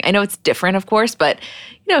considering, I know it's different, of course, but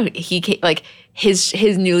you know, his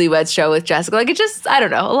Newlyweds show with Jessica, like it just, I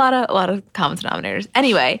don't know, a lot of common denominators.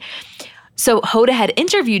 Anyway, so Hoda had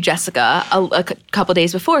interviewed Jessica a couple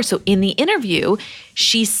days before. So in the interview,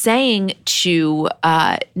 she's saying to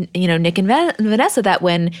Nick and Vanessa that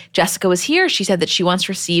when Jessica was here, she said that she once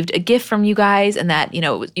received a gift from you guys and that,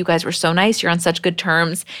 you guys were so nice. You're on such good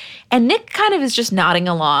terms. And Nick kind of is just nodding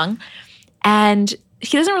along. And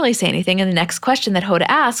he doesn't really say anything. And the next question that Hoda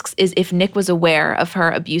asks is if Nick was aware of her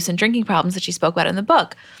abuse and drinking problems that she spoke about in the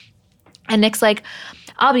book. And Nick's like,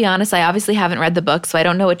 I'll be honest, I obviously haven't read the book, so I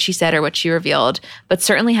don't know what she said or what she revealed, but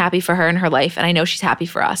certainly happy for her and her life, and I know she's happy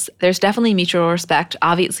for us. There's definitely mutual respect.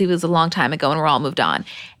 Obviously, it was a long time ago, and we're all moved on.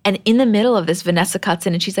 And in the middle of this, Vanessa cuts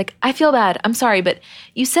in, and she's like, I feel bad. I'm sorry, but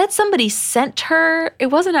you said somebody sent her. It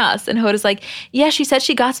wasn't us. And Hoda's like, yeah, she said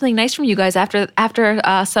she got something nice from you guys after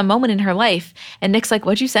some moment in her life. And Nick's like,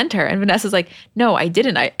 what'd you send her? And Vanessa's like, no, I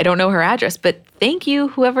didn't. I don't know her address, but thank you,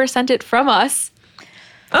 whoever sent it from us.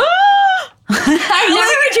 I've never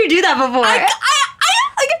heard you do that before.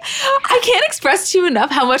 I can't express to you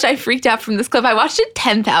enough how much I freaked out from this clip. I watched it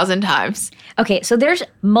 10,000 times. Okay, so there's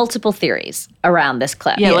multiple theories around this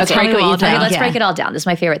clip. Yeah, let's break it all down. Okay, let's break it all down. This is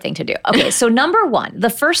my favorite thing to do. Okay, so number one, the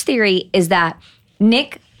first theory is that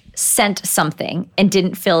Nick sent something and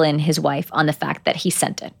didn't fill in his wife on the fact that he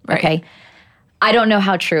sent it. Right. Okay. I don't know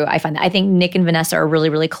how true I find that. I think Nick and Vanessa are really,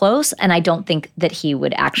 really close, and I don't think that he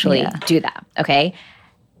would actually do that. Okay.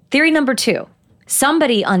 Theory number two,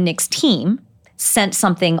 somebody on Nick's team sent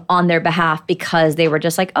something on their behalf because they were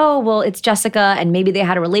just like, oh, well, it's Jessica, and maybe they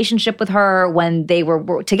had a relationship with her when they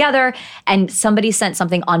were together, and somebody sent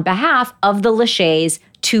something on behalf of the Lachays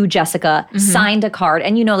to Jessica, signed a card,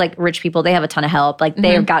 and like rich people, they have a ton of help. Like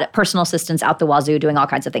they've got personal assistants out the wazoo doing all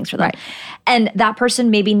kinds of things for them. Right. And that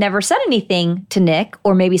person maybe never said anything to Nick,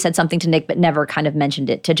 or maybe said something to Nick but never kind of mentioned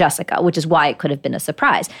it to Jessica, which is why it could have been a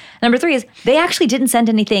surprise. Number three is they actually didn't send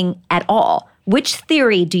anything at all. Which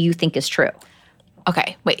theory do you think is true?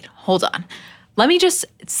 Okay, wait, hold on. Let me just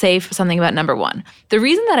say something about number one. The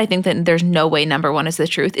reason that I think that there's no way number one is the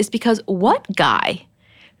truth is because what guy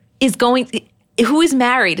who is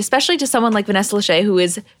married, especially to someone like Vanessa Lachey, who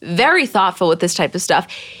is very thoughtful with this type of stuff,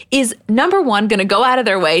 is number one going to go out of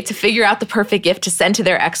their way to figure out the perfect gift to send to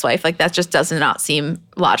their ex-wife? Like that just does not seem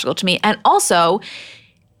logical to me. And also,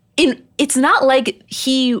 it's not like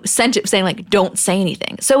he sent it saying like, don't say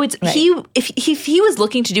anything. So it's if he was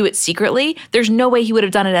looking to do it secretly, there's no way he would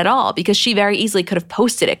have done it at all because she very easily could have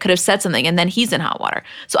posted it, could have said something, and then he's in hot water.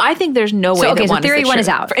 So I think there's no way that one theory one is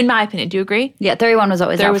out. In my opinion, do you agree? Yeah, theory one was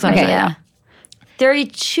always out. Yeah. Theory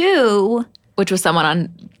two, which was someone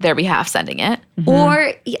on their behalf sending it.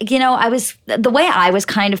 Or, the way I was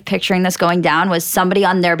kind of picturing this going down was somebody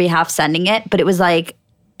on their behalf sending it, but it was like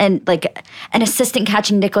an assistant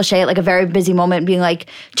catching Nick Lachey at like a very busy moment being like,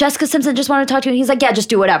 Jessica Simpson just wanted to talk to you. And he's like, yeah, just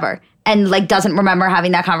do whatever. And like doesn't remember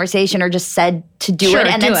having that conversation or just said to do it.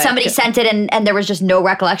 And then somebody sent it and there was just no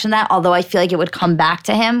recollection of that, although I feel like it would come back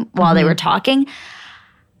to him while they were talking.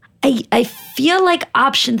 I feel like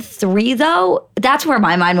option 3, though, that's where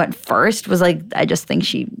my mind went first, was like, I just think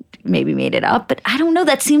she maybe made it up. But I don't know.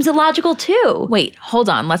 That seems illogical, too. Wait, hold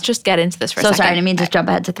on. Let's just get into this for a second. So sorry, I didn't mean to jump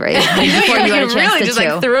ahead to 3. Before you had a chance really to just 2.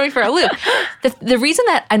 like threw me for a loop. The reason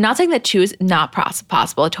that I'm not saying that 2 is not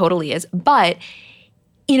possible, it totally is. But,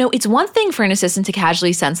 you know, it's one thing for an assistant to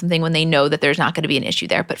casually send something when they know that there's not going to be an issue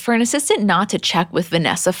there. But for an assistant not to check with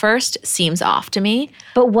Vanessa first seems off to me.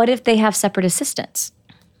 But what if they have separate assistants?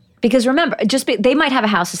 Because remember, they might have a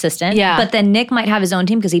house assistant, but then Nick might have his own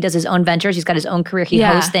team because he does his own ventures. He's got his own career. He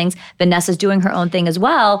hosts things. Vanessa's doing her own thing as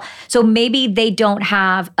well. So maybe they don't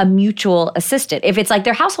have a mutual assistant. If it's like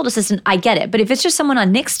their household assistant, I get it. But if it's just someone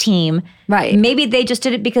on Nick's team, maybe they just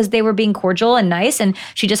did it because they were being cordial and nice, and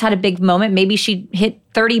she just had a big moment. Maybe she hit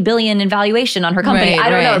 $30 billion in valuation on her company. I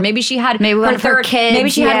don't know. Or maybe she had one of her kids.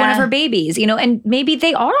 Maybe she had one of her babies, you know, and maybe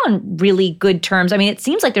they are on really good terms. I mean, it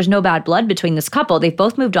seems like there's no bad blood between this couple. They've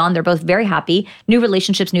both moved on. They're both very happy. New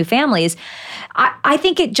relationships, new families. I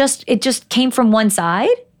think it just came from one side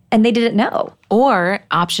and they didn't know. Or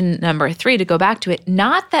option number 3, to go back to it,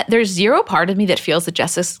 not that there's zero part of me that feels that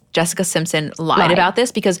Jessica Simpson lied about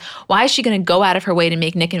this, because why is she going to go out of her way to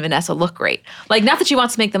make Nick and Vanessa look great? Like, not that she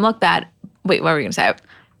wants to make them look bad. Wait, what were you going to say?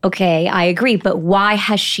 Okay, I agree. But why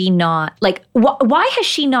has she not, why has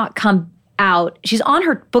she not come out? She's on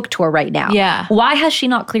her book tour right now. Yeah. Why has she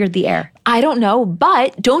not cleared the air? I don't know,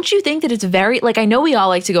 but don't you think that it's very, like, I know we all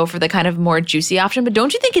like to go for the kind of more juicy option, but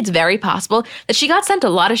don't you think it's very possible that she got sent a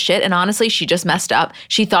lot of shit and honestly she just messed up?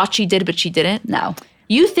 She thought she did, but she didn't? No.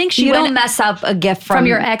 You think she don't mess up a gift from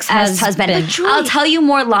your ex-husband. I'll tell you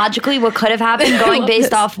more logically what could have happened going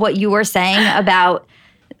based off what you were saying about,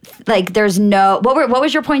 like, there's no, what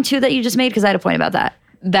was your point 2 that you just made? Because I had a point about that.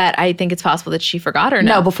 That I think it's possible that she forgot, or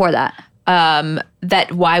no? No, before that.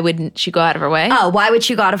 That why wouldn't she go out of her way? Oh, why would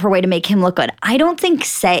she go out of her way to make him look good? I don't think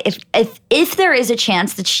if there is a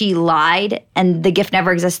chance that she lied and the gift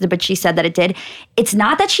never existed, but she said that it did, it's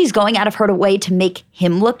not that she's going out of her way to make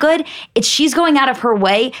him look good. It's she's going out of her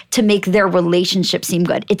way to make their relationship seem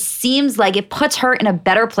good. It seems like it puts her in a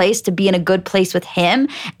better place to be in a good place with him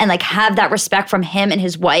and like have that respect from him and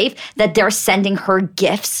his wife that they're sending her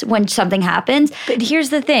gifts when something happens. But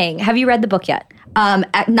here's the thing. Have you read the book yet?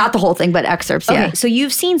 Not the whole thing, but excerpts, yeah. Okay, so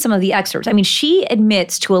you've seen some of the excerpts. I mean, she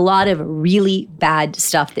admits to a lot of really bad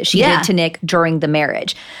stuff that she did to Nick during the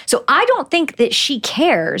marriage. So I don't think that she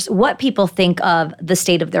cares what people think of the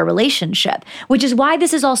state of their relationship, which is why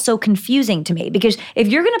this is all so confusing to me. Because if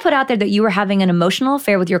you're going to put out there that you were having an emotional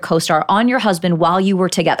affair with your co-star on your husband while you were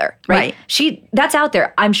together, right? That's out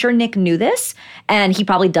there. I'm sure Nick knew this, and he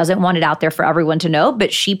probably doesn't want it out there for everyone to know,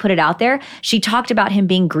 but she put it out there. She talked about him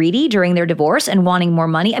being greedy during their divorce and wanting more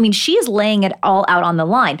money. I mean, she is laying it all out on the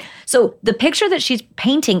line. So the picture that she's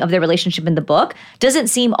painting of their relationship in the book doesn't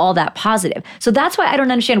seem all that positive. So that's why I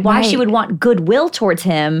don't understand why she would want goodwill towards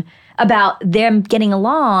him about them getting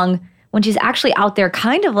along when she's actually out there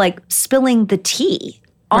kind of like spilling the tea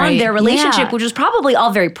on their relationship, which was probably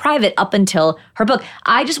all very private up until her book.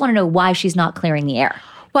 I just want to know why she's not clearing the air.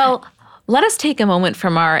 Well, let us take a moment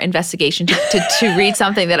from our investigation to read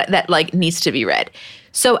something that like needs to be read.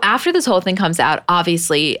 So after this whole thing comes out,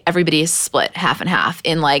 obviously everybody is split half and half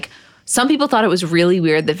in like, some people thought it was really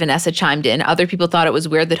weird that Vanessa chimed in. Other people thought it was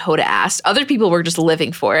weird that Hoda asked. Other people were just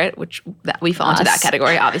living for it, which we fall into that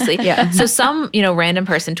category, obviously. So some, random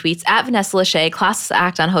person tweets, at Vanessa Lachey, classless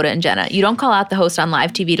act on Hoda and Jenna. You don't call out the host on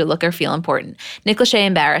live TV to look or feel important. Nick Lachey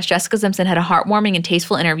embarrassed. Jessica Simpson had a heartwarming and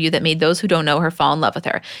tasteful interview that made those who don't know her fall in love with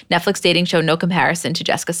her. Netflix dating show no comparison to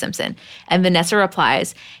Jessica Simpson. And Vanessa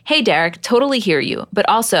replies, hey, Derek, totally hear you. But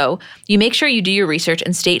also, you make sure you do your research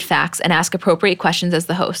and state facts and ask appropriate questions as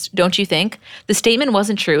the host. Don't you think? The statement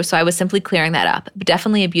wasn't true, so I was simply clearing that up. But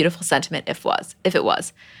definitely a beautiful sentiment if it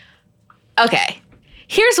was. Okay,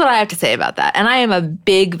 here's what I have to say about that. And I am a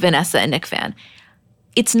big Vanessa and Nick fan.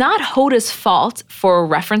 It's not Hoda's fault for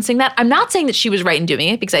referencing that. I'm not saying that she was right in doing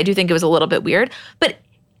it because I do think it was a little bit weird. But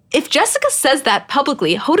if Jessica says that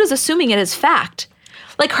publicly, Hoda's assuming it as fact.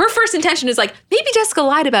 Like her first intention is like, maybe Jessica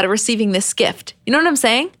lied about receiving this gift. You know what I'm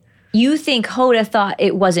saying? You think Hoda thought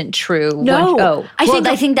it wasn't true? No.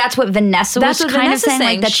 I think that's what Vanessa was kind of saying,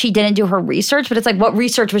 like that she didn't do her research. But it's like, what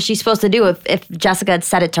research was she supposed to do if Jessica had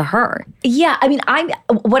said it to her? Yeah, I mean,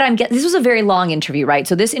 this was a very long interview, right?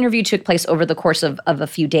 So this interview took place over the course of a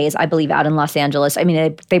few days, I believe, out in Los Angeles. I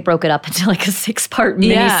mean, they broke it up into like a 6-part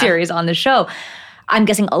miniseries on the show. I'm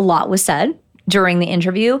guessing a lot was said during the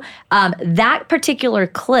interview. That particular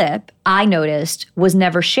clip, I noticed, was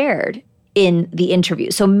never shared in the interview.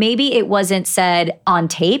 So maybe it wasn't said on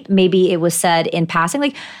tape. Maybe it was said in passing.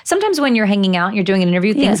 Like sometimes when you're hanging out and you're doing an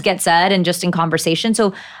interview, things get said and just in conversation.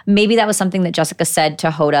 So maybe that was something that Jessica said to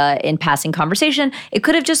Hoda in passing conversation. It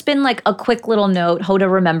could have just been like a quick little note. Hoda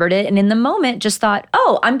remembered it and in the moment just thought,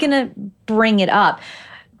 oh, I'm going to bring it up.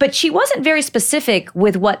 But she wasn't very specific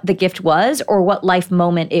with what the gift was or what life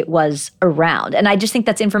moment it was around. And I just think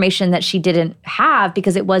that's information that she didn't have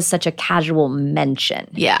because it was such a casual mention.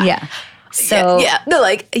 Yeah. So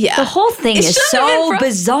the whole thing is so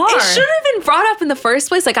bizarre. It should have been brought up in the first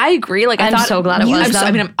place. Like I agree. Like I'm so glad it was.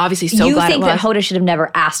 I'm obviously so glad it was. You think that Hoda should have never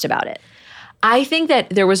asked about it? I think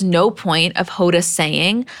that there was no point of Hoda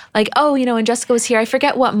saying like, oh, you know, when Jessica was here, I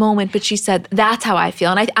forget what moment, but she said, that's how I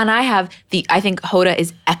feel. And I think Hoda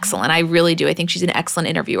is excellent. I really do. I think she's an excellent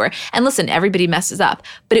interviewer. And listen, everybody messes up,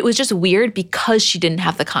 but it was just weird because she didn't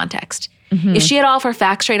have the context. Mm-hmm. If she had all of her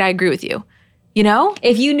facts straight, I agree with you. You know?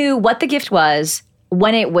 If you knew what the gift was,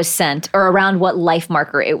 when it was sent, or around what life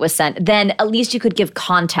marker it was sent, then at least you could give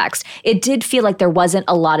context. It did feel like there wasn't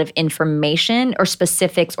a lot of information or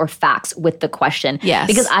specifics or facts with the question. Yes.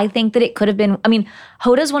 Because I think that it could have been, I mean,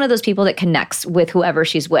 Hoda's one of those people that connects with whoever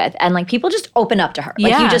she's with. And like people just open up to her.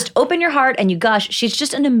 Like you just open your heart and you gush. She's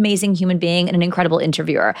just an amazing human being and an incredible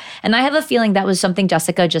interviewer. And I have a feeling that was something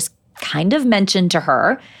Jessica just kind of mentioned to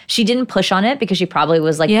her. She didn't push on it because she probably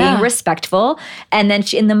was like being respectful. And then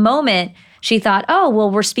in the moment, she thought, oh, well,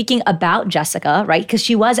 we're speaking about Jessica, right? Because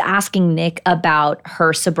she was asking Nick about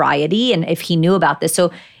her sobriety and if he knew about this.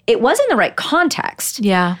 So it was in the right context.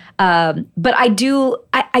 Yeah. But I do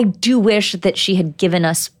wish that she had given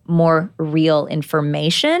us more real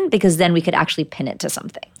information because then we could actually pin it to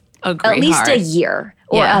something. At least a year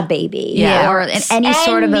or a baby. Yeah. Or any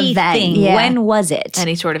sort of event. Yeah. When was it?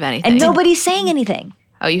 Any sort of anything. And nobody's saying anything.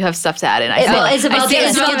 Oh, you have stuff to add in. Isabel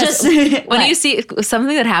just when you see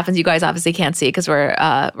something that happens, you guys obviously can't see because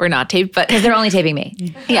we're not taped, but because they're only taping me.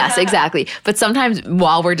 Yes, exactly. But sometimes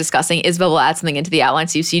while we're discussing, Isabel will add something into the outline,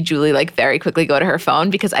 so you see Julie like very quickly go to her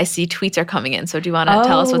phone because I see tweets are coming in. So do you want to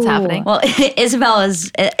tell us what's happening? Well, Isabel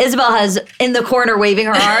has in the corner waving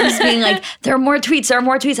her arms, being like, "There are more tweets. There are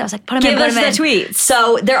more tweets." I was like, "Put them in. Put them in." Give us the tweets.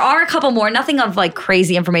 So there are a couple more. Nothing of like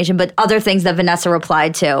crazy information, but other things that Vanessa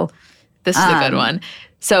replied to. This is a good one.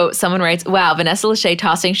 So someone writes, wow, Vanessa Lachey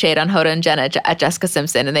tossing shade on Hoda and Jenna at Jessica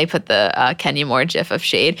Simpson. And they put the Kenya Moore gif of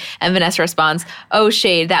shade. And Vanessa responds, oh,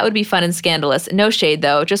 shade. That would be fun and scandalous. No shade,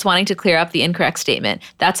 though. Just wanting to clear up the incorrect statement.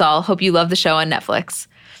 That's all. Hope you love the show on Netflix.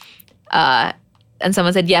 And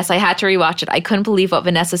someone said, yes, I had to rewatch it. I couldn't believe what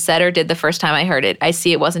Vanessa said or did the first time I heard it. I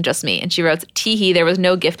see it wasn't just me. And she wrote, tee-hee, there was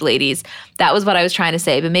no gift, ladies. That was what I was trying to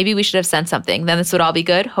say. But maybe we should have sent something. Then this would all be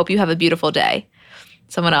good. Hope you have a beautiful day.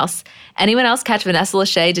 Someone else. Anyone else catch Vanessa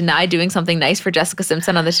Lachey deny doing something nice for Jessica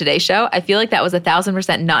Simpson on the Today Show? I feel like that was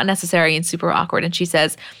 1,000% not necessary and super awkward. And she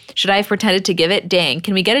says, should I have pretended to give it? Dang.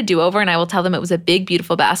 Can we get a do-over and I will tell them it was a big,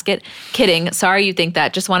 beautiful basket? Kidding. Sorry you think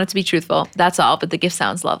that. Just wanted to be truthful. That's all. But the gift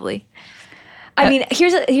sounds lovely. I mean,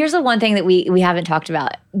 here's the one thing that we haven't talked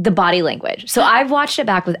about, the body language. So I've watched it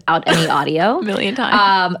back without any audio. A million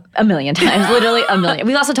times. Literally a million.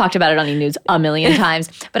 We've also talked about it on E! News a million times.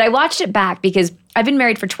 But I watched it back because I've been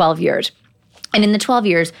married for 12 years. And in the 12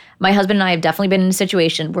 years, my husband and I have definitely been in a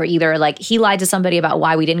situation where either like he lied to somebody about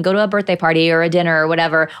why we didn't go to a birthday party or a dinner or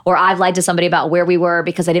whatever, or I've lied to somebody about where we were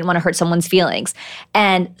because I didn't want to hurt someone's feelings.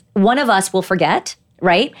 And one of us will forget.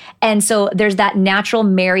 Right? And so there's that natural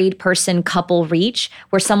married person couple reach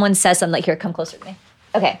where someone says something like, here, come closer to me.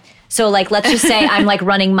 Okay. So like, let's just say I'm like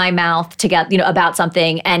running my mouth to get, about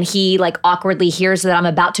something and he like awkwardly hears that I'm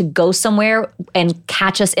about to go somewhere and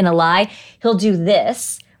catch us in a lie. He'll do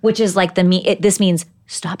this, which is like this means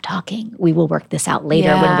stop talking. We will work this out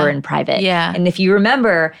later when we're in private. Yeah. And if you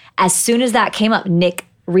remember, as soon as that came up, Nick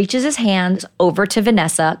reaches his hands over to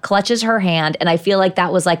Vanessa, clutches her hand. And I feel like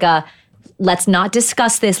that was like let's not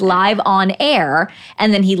discuss this live on air.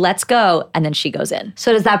 And then he lets go and then she goes in.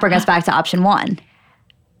 So does that bring us back to option one?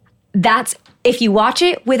 That's, if you watch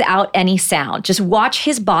it without any sound, just watch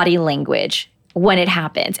his body language when it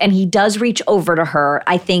happens. And he does reach over to her,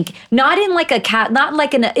 I think, not in like a cat, not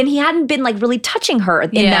like and he hadn't been like really touching her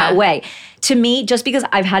in that way. To me, just because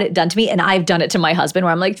I've had it done to me and I've done it to my husband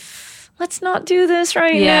where I'm like, let's not do this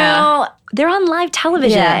right now. They're on live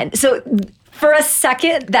television. Yeah. So for a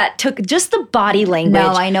second, that took just the body language.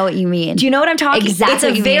 No, I know what you mean. Do you know what I'm talking? Exactly.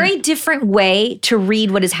 It's a very different way to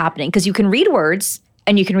read what is happening because you can read words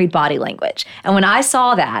and you can read body language. And when I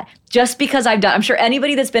saw that, just because I'm sure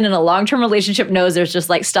anybody that's been in a long-term relationship knows there's just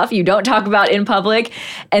like stuff you don't talk about in public.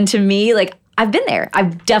 And to me, like, I've been there.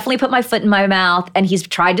 I've definitely put my foot in my mouth and he's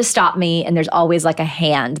tried to stop me and there's always like a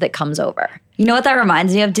hand that comes over. You know what that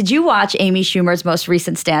reminds me of? Did you watch Amy Schumer's most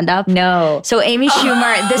recent stand-up? No. So Amy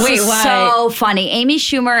Schumer, this is so funny. Amy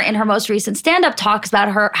Schumer in her most recent stand-up talks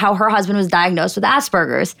about how her husband was diagnosed with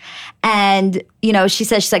Asperger's. And, you know, she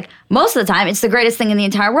says, she's like, most of the time, it's the greatest thing in the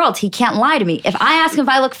entire world. He can't lie to me. If I ask him if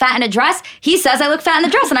I look fat in a dress, he says I look fat in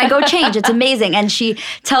the dress and I go change. It's amazing. And she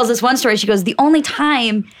tells this one story. She goes, the only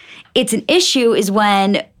time it's an issue is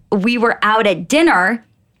when we were out at dinner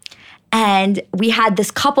and we had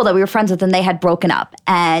this couple that we were friends with and they had broken up.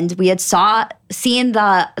 And we had seen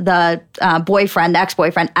the boyfriend, the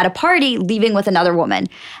ex-boyfriend at a party leaving with another woman.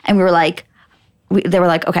 And we were like, they were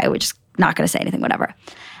like, okay, we're just not going to say anything, whatever.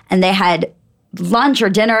 And they had lunch or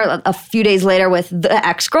dinner a few days later with the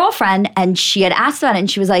ex-girlfriend and she had asked about it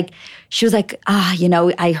and she was like, you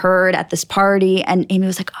know, I heard at this party. And Amy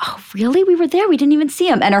was like, oh, really? We were there. We didn't even see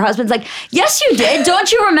him. And her husband's like, yes, you did.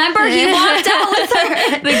 Don't you remember? He walked out with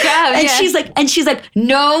her. The crowd, and she's like,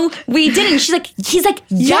 no, we didn't. He's like,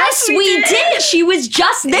 yes, we did. She was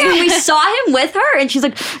just there. We saw him with her. And she's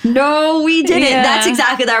like, no, we didn't. Yeah. That's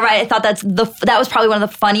exactly that, right? I thought that was probably one of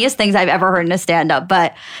the funniest things I've ever heard in a stand-up.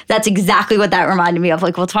 But that's exactly what that reminded me of.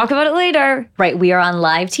 Like, we'll talk about it later. Right. We are on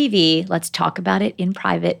live TV. Let's talk about it in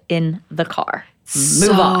private in the car.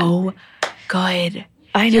 Move on. Good.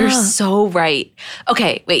 I know. You're so right.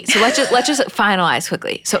 Okay, wait. So let's just finalize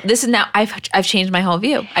quickly. So this is now I've changed my whole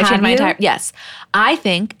view. I've changed my entire yes. I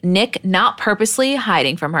think Nick, not purposely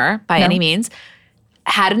hiding from her by any means,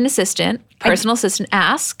 had an assistant, personal assistant,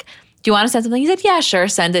 ask, do you want to send something? He said, yeah, sure,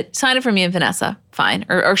 send it. Sign it for me and Vanessa. Fine.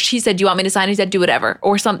 Or she said, do you want me to sign it? He said, do whatever.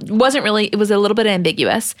 Or it was a little bit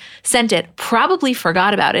ambiguous. Sent it, probably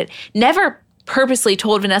forgot about it. Never purposely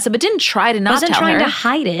told Vanessa, but didn't try to not Wasn't tell her. trying to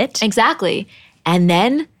hide it. Exactly. And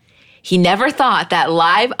then he never thought that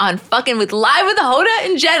live with Hoda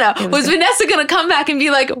and Jenna was Vanessa going to come back and be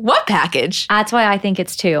like, what package? That's why I think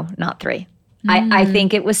it's 2, not 3. I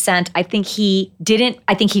think it was sent. I think he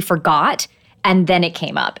forgot. And then it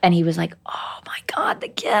came up and he was like, oh my God, the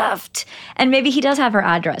gift. And maybe he does have her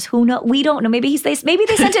address. Who knows? We don't know. Maybe they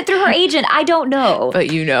sent it through her agent. I don't know.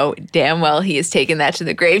 But you know damn well he has taken that to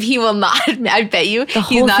the grave. He will not, I bet you,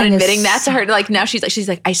 he's not admitting that to her. Like now she's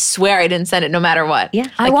like, I swear I didn't send it no matter what. Yeah.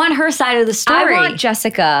 Like, I want her side of the story. I want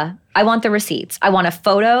Jessica. I want the receipts. I want a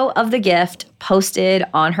photo of the gift posted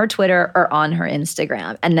on her Twitter or on her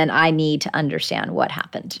Instagram. And then I need to understand what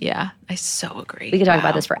happened. Yeah, I so agree. We could talk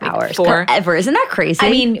about this for hours. Forever. Isn't that crazy? I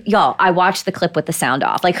mean, y'all, I watched the clip with the sound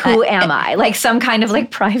off. Like, who am I? Like some kind of like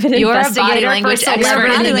private You're investigator. a body language for expert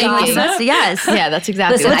in the celebrity making. gossip. Yes. Yeah, that's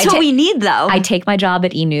exactly Listen, That's what we need, though. I take my job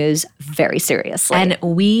at E! News very seriously. And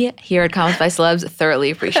we here at Comments by Celebs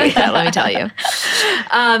thoroughly appreciate that, let me tell you.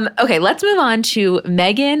 Okay, let's move on to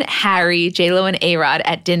Meghan, Harry, J.Lo, and A-Rod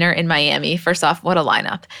at dinner in Miami. First off, what a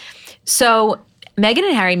lineup. So Meghan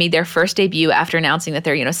and Harry made their first debut after announcing that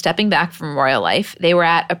they're, stepping back from royal life. They were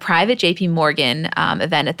at a private JP Morgan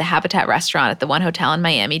event at the Habitat restaurant at the One Hotel in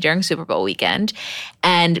Miami during Super Bowl weekend.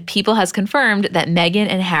 And People has confirmed that Meghan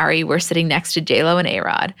and Harry were sitting next to J.Lo and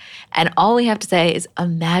A-Rod. And all we have to say is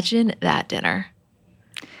imagine that dinner.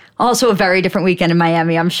 Also a very different weekend in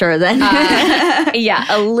Miami, I'm sure, then. Yeah,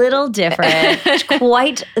 a little different.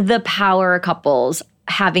 Quite the power couples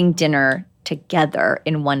having dinner together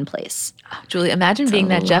in one place. Oh, Julie, imagine being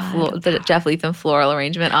that Jeff Leatham floral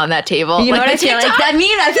arrangement on that table. You know what I feel like? I feel like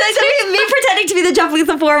that me pretending to be the Jeff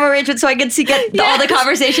Leatham floral arrangement so I could get all the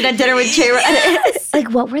conversation at dinner with J.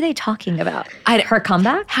 Like, what were they talking about? Her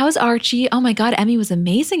comeback? How's Archie? Oh my God, Emmy was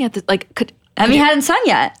amazing at the Emmy hadn't sung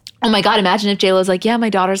yet. Oh my God, imagine if J-Lo's like, yeah,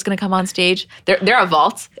 my daughter's going to come on stage. They're a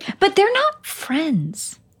vault. But they're not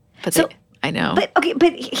friends. But So- I know.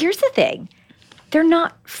 But here's the thing. They're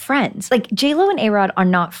not friends. Like, J.Lo and A-Rod are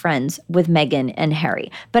not friends with Meghan and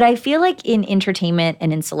Harry. But I feel like in entertainment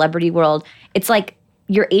and in celebrity world, it's like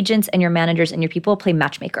your agents and your managers and your people play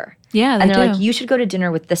matchmaker. Yeah, they and they're do. like, you should go to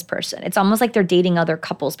dinner with this person. It's almost like they're dating other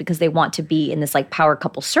couples because they want to be in this like power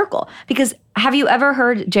couple circle. Because have you ever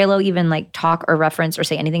heard J.Lo even like talk or reference or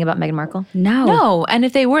say anything about Meghan Markle? No. And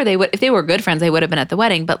if they were good friends, they would have been at the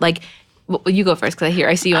wedding. But like, well, you go first because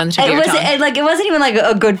I see you on the tip of your tongue. It wasn't even like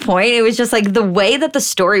a good point. It was just like the way that the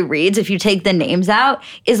story reads, if you take the names out,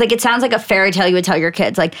 is like it sounds like a fairy tale you would tell your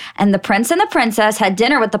kids. Like, and the prince and the princess had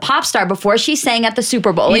dinner with the pop star before she sang at the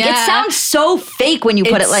Super Bowl. Like, it sounds so fake when you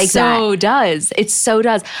put it like that. It so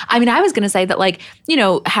does. I mean, I was going to say that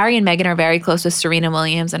Harry and Meghan are very close with Serena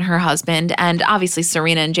Williams and her husband. And obviously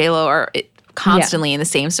Serena and J-Lo are constantly in the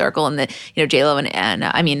same circle, and J-Lo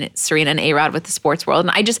and Serena and A-Rod with the sports world.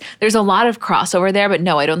 And there's a lot of crossover there, but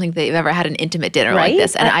no, I don't think they've ever had an intimate dinner like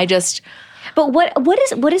this. And But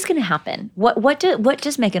what is going to happen? What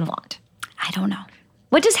does Meghan want? I don't know.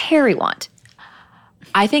 What does Harry want?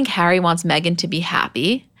 I think Harry wants Meghan to be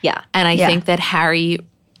happy. Yeah. And I think that Harry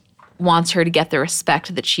wants her to get the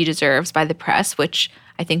respect that she deserves by the press, which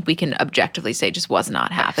I think we can objectively say just was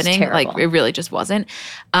not happening. Like, it really just wasn't.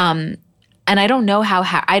 And I don't know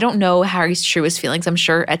I don't know Harry's truest feelings. I'm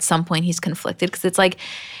sure at some point he's conflicted because it's like,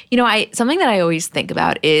 something that I always think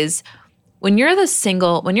about is when you're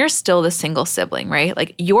still the single sibling, right?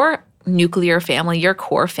 Like your nuclear family, your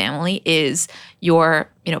core family is your,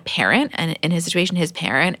 parent, and in his situation, his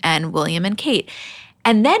parent, and William and Kate.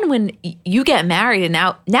 And then when you get married and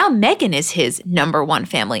now Meghan is his number one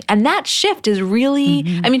family. And that shift is really,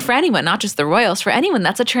 I mean, for anyone, not just the royals, for anyone,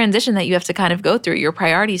 that's a transition that you have to kind of go through. Your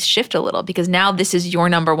priorities shift a little because now this is your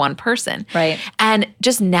number one person. Right. And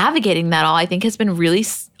just navigating that all, I think, has been really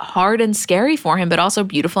hard and scary for him, but also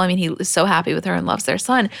beautiful. I mean, he is so happy with her and loves their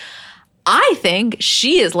son. I think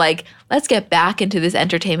she is like, let's get back into this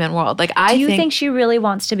entertainment world. Like, do you think she really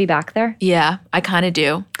wants to be back there? Yeah, I kind of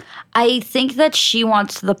do. I think that she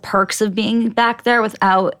wants the perks of being back there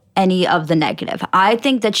without any of the negative. I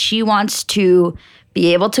think that she wants to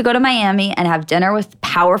be able to go to Miami and have dinner with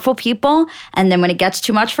powerful people. And then when it gets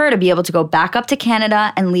too much for her, to be able to go back up to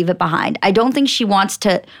Canada and leave it behind. I don't think she wants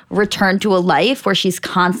to return to a life where she's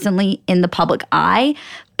constantly in the public eye.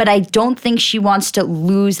 But I don't think she wants to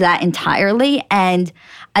lose that entirely. And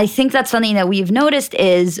I think that's something that we've noticed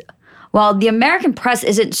is, while the American press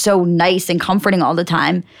isn't so nice and comforting all the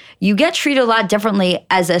time, you get treated a lot differently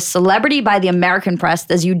as a celebrity by the American press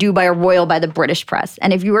as you do by a royal by the British press.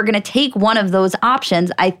 And if you were going to take one of those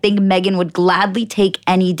options, I think Meghan would gladly take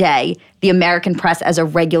any day the American press as a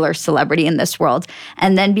regular celebrity in this world,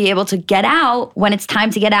 and then be able to get out when it's time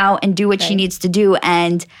to get out and do what she needs to do.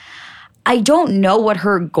 And I don't know what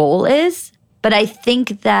her goal is, but I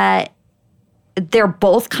think that they're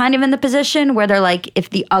both kind of in the position where they're like,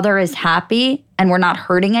 if the other is happy and we're not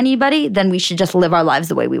hurting anybody, then we should just live our lives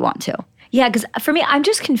the way we want to. Yeah, because for me, I'm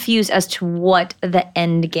just confused as to what the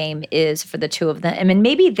end game is for the two of them. I mean,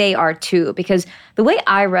 maybe they are too, because the way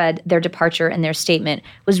I read their departure and their statement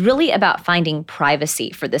was really about finding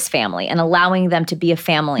privacy for this family and allowing them to be a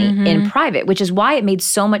family in private, which is why it made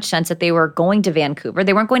so much sense that they were going to Vancouver.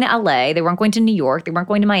 They weren't going to LA. They weren't going to New York. They weren't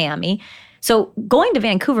going to Miami. So going to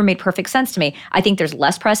Vancouver made perfect sense to me. I think there's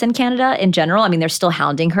less press in Canada in general. I mean, they're still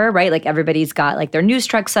hounding her, right? Like everybody's got like their news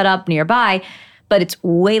truck set up nearby, but it's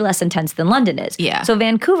way less intense than London is. Yeah. So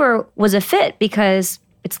Vancouver was a fit because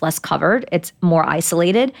it's less covered, it's more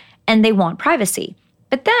isolated, and they want privacy.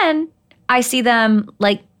 But then I see them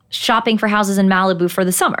like shopping for houses in Malibu for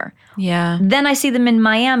the summer. Yeah. Then I see them in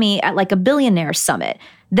Miami at like a billionaire summit.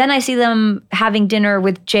 Then I see them having dinner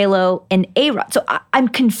with J-Lo and A-Rod. So I'm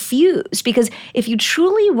confused because if you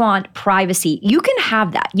truly want privacy, you can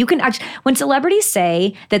have that. You can actually, when celebrities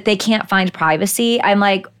say that they can't find privacy, I'm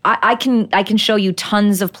like, I can show you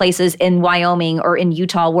tons of places in Wyoming or in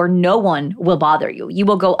Utah where no one will bother you. You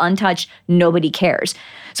will go untouched. Nobody cares.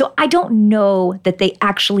 So I don't know that they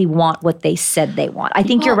actually want what they said they want. I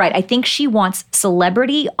think you're right. I think she wants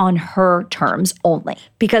celebrity on her terms only.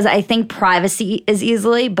 Because I think privacy is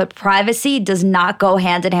easily, but privacy does not go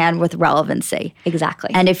hand in hand with relevancy. Exactly.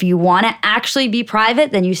 And if you want to actually be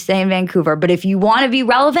private, then you stay in Vancouver. But if you want to be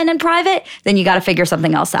relevant and private, then you got to figure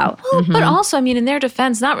something else out. Well, but also, I mean, in their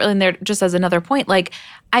defense, not really in their, just as another point, like,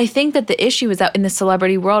 I think that the issue is that in the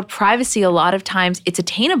celebrity world, privacy, a lot of times it's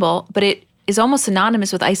attainable, but it is almost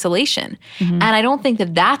synonymous with isolation. And I don't think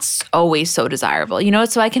that that's always so desirable, you know?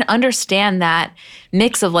 So I can understand that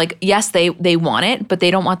mix of like, yes, they want it, but they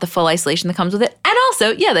don't want the full isolation that comes with it. And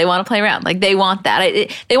also, yeah, they want to play around. Like they want that.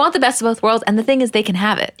 They want the best of both worlds. And the thing is they can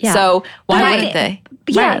have it. Yeah. So why wouldn't they?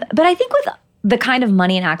 Yeah, Right. but I think with the kind of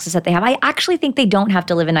money and access that they have, I actually think they don't have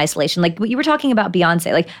to live in isolation. Like what you were talking about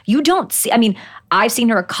Beyonce, like you don't see, I mean, I've seen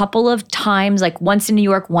her a couple of times, like once in New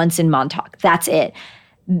York, once in Montauk. That's it.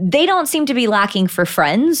 They don't seem to be lacking for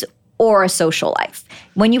friends or a social life.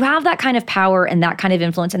 When you have that kind of power and that kind of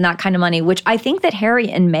influence and that kind of money, which I think that Harry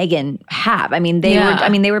and Meghan have. I mean,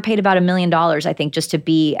 they were paid about $1 million, I think, just to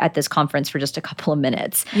be at this conference for just a couple of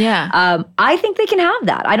minutes. Yeah. I think they can have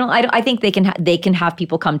that. I think they can have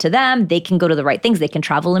people come to them. They can go to the right things. They can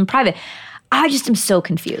travel in private. I just am so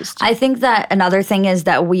confused. I think that another thing is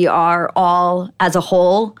that we are all, as a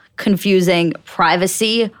whole, confusing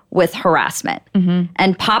privacy with harassment.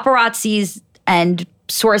 And paparazzis and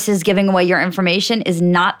sources giving away your information is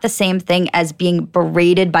not the same thing as being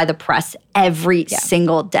berated by the press every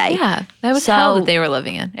single day. Yeah, that was hell that they were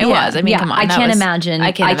living in. It was. I mean, come on. I can't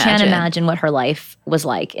imagine what her life was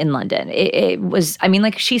like in London. It was, I mean,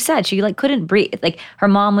 like she said, she like couldn't breathe. Like her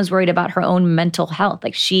mom was worried about her own mental health.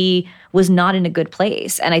 Like she was not in a good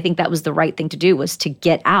place. And I think that was the right thing to do, was to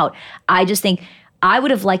get out. I just think I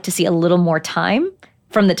would have liked to see a little more time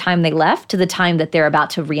from the time they left to the time that they're about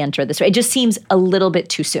to re-enter this. It just seems a little bit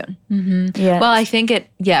too soon. Yeah. Well, I think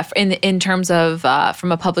in terms of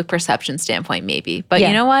from a public perception standpoint, maybe. But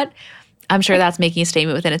you know what? I'm sure that's making a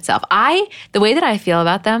statement within itself. The way that I feel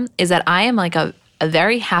about them is that I am like a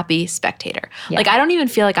very happy spectator. Yeah. Like I don't even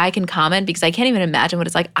feel like I can comment because I can't even imagine what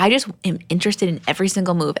it's like. I just am interested in every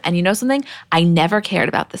single move. And you know something? I never cared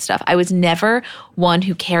about this stuff. I was never one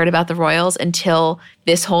who cared about the royals until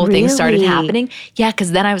this whole thing started happening. Yeah,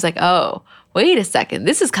 because then I was like, oh, wait a second.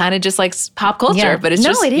 This is kind of just like pop culture, but it's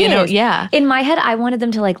just, you know, In my head, I wanted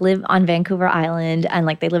them to like live on Vancouver Island and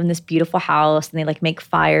like they live in this beautiful house and they like make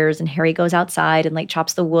fires and Harry goes outside and like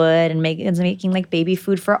chops the wood and is making like baby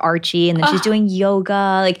food for Archie and then she's doing yoga.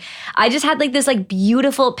 Like I just had like this like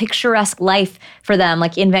beautiful picturesque life for them,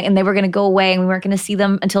 like and they were going to go away and we weren't going to see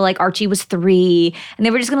them until like Archie was 3 and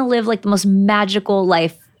they were just going to live like the most magical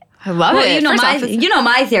life. I love it. You know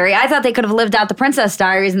my theory. I thought they could have lived out the Princess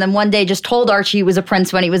Diaries and then one day just told Archie he was a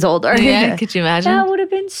prince when he was older. Yeah, could you imagine? That would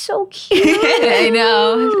have been so cute. I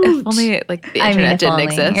know. If only like the internet didn't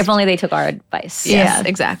exist. If only they took our advice. Yes,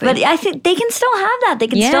 exactly. But I think they can still have that. They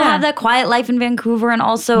can still have that quiet life in Vancouver and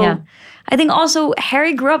also I think also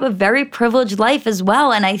Harry grew up a very privileged life as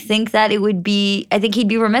well. And I think that I think he'd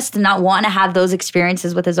be remiss to not want to have those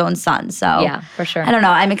experiences with his own son. So yeah, for sure. I don't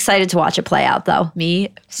know. I'm excited to watch it play out though.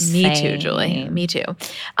 Me too, Julie. Me too.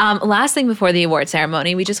 Last thing before the award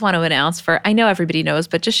ceremony, we just want to announce I know everybody knows,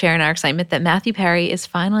 but just sharing our excitement that Matthew Perry is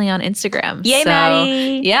finally on Instagram. Yay,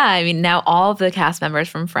 Maddie. Yeah, I mean, now all of the cast members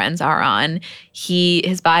from Friends are on.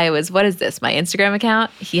 His bio is, what is this, my Instagram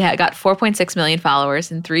account? He got 4.6 million followers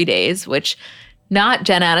in 3 days, which not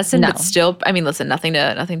Jen Aniston, but still, I mean, listen, nothing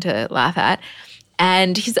to laugh at.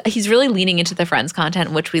 And he's really leaning into the Friends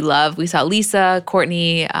content, which we love. We saw Lisa,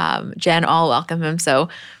 Courtney, Jen all welcome him. So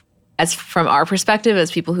as from our perspective,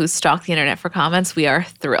 as people who stalk the internet for comments, we are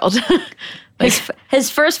thrilled.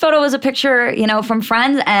 His first photo was a picture, from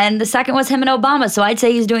Friends, and the second was him and Obama. So I'd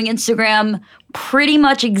say he's doing Instagram pretty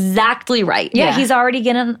much exactly right. Yeah, he's already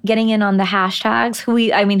getting in on the hashtags. Who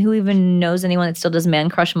even knows anyone that still does Man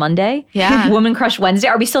Crush Monday? Yeah. Woman Crush Wednesday.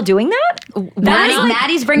 Are we still doing that?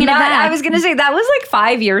 Maddie's bringing it back. I was going to say, that was like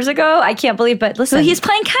 5 years ago. I can't believe, but listen. So he's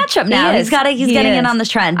playing catch up now. He's getting in on this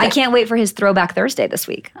trend. I can't wait for his Throwback Thursday this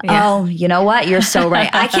week. Yeah. Oh, you know what? You're so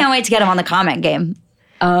right. I can't wait to get him on the comment game.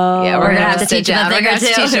 Oh, yeah, we're gonna have to teach him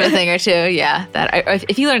a thing or two. Yeah,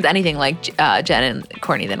 if he learns anything like Jen and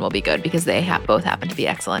Courtney, then we'll be good because they both happen to be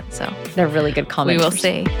excellent. So they're really good commenters. We will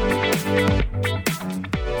see.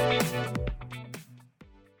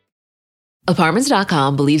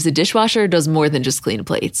 Apartments.com believes a dishwasher does more than just clean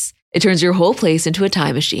plates. It turns your whole place into a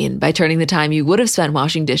time machine by turning the time you would have spent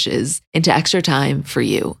washing dishes into extra time for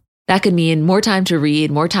you. That could mean more time to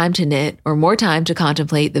read, more time to knit, or more time to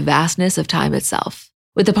contemplate the vastness of time itself.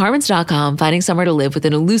 With Apartments.com, finding somewhere to live with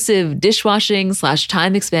an elusive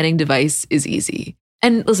dishwashing/time-expanding device is easy.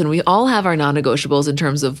 And listen, we all have our non-negotiables in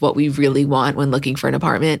terms of what we really want when looking for an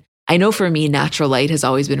apartment. I know for me, natural light has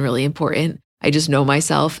always been really important. I just know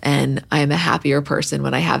myself, and I am a happier person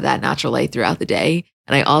when I have that natural light throughout the day.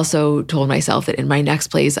 And I also told myself that in my next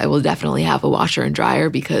place, I will definitely have a washer and dryer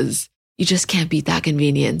because you just can't beat that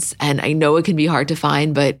convenience. And I know it can be hard to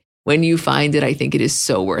find, but when you find it, I think it is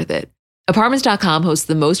so worth it. Apartments.com hosts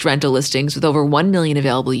the most rental listings with over 1 million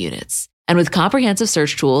available units. And with comprehensive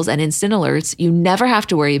search tools and instant alerts, you never have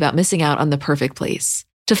to worry about missing out on the perfect place.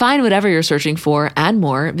 To find whatever you're searching for and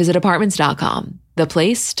more, visit Apartments.com, the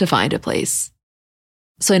place to find a place.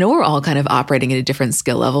 So I know we're all kind of operating at a different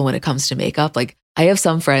skill level when it comes to makeup. Like I have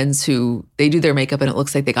some friends who they do their makeup and it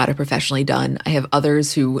looks like they got it professionally done. I have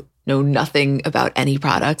others who know nothing about any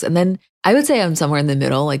products. And then I would say I'm somewhere in the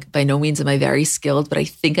middle. Like by no means am I very skilled, but I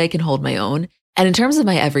think I can hold my own. And in terms of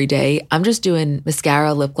my everyday, I'm just doing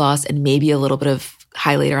mascara, lip gloss, and maybe a little bit of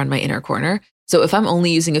highlighter on my inner corner. So if I'm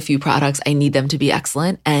only using a few products, I need them to be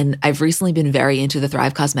excellent. And I've recently been very into the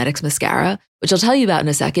Thrive Causemetics mascara, which I'll tell you about in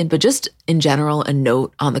a second. But just in general, a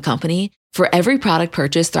note on the company. For every product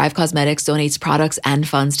purchase, Thrive Causemetics donates products and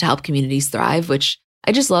funds to help communities thrive, which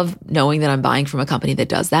I just love knowing that I'm buying from a company that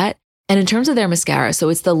does that. And in terms of their mascara, so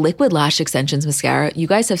it's the Liquid Lash Extensions mascara. You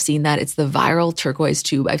guys have seen that. It's the viral turquoise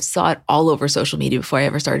tube. I saw it all over social media before I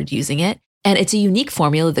ever started using it. And it's a unique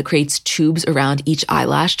formula that creates tubes around each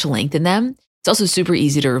eyelash to lengthen them. It's also super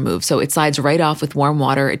easy to remove, so it slides right off with warm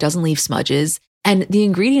water. It doesn't leave smudges. And the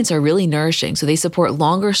ingredients are really nourishing, so they support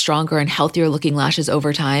longer, stronger, and healthier looking lashes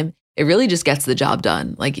over time. It really just gets the job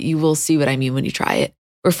done. Like, you will see what I mean when you try it.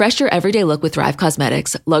 Refresh your everyday look with Thrive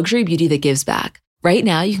Cosmetics, luxury beauty that gives back. Right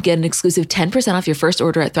now, you can get an exclusive 10% off your first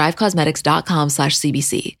order at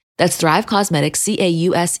thrivecosmetics.com/CBC. That's Thrive Cosmetics,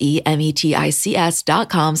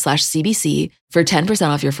 CAUSEMETICS.com/CBC for 10%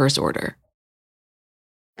 off your first order.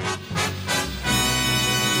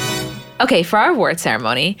 Okay, for our award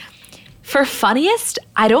ceremony, for funniest,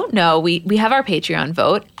 I don't know. We have our Patreon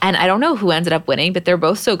vote, and I don't know who ended up winning, but they're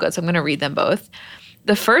both so good, so I'm going to read them both.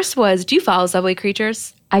 The first was, do you follow Subway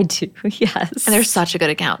Creatures? I do, yes. And they're such a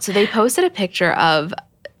good account. So they posted a picture of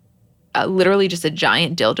literally just a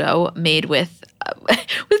giant dildo made with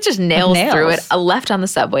just nails through it, left on the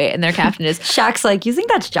subway, and their caption is, Shaq's like, you think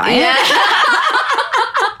that's giant? Yeah.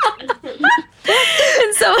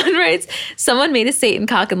 And someone writes, someone made a Satan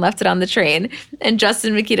cock and left it on the train. And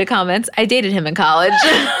Justin Makita comments, I dated him in college,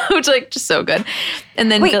 which just so good. And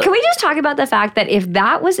then wait, can we just talk about the fact that if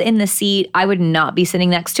that was in the seat, I would not be sitting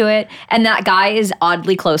next to it, and that guy is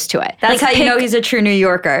oddly close to it. That's how you know he's a true New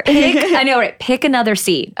Yorker. I know, right? Pick another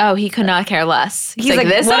seat. Oh, he could not care less. He's like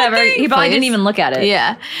this, whatever. He probably didn't even look at it.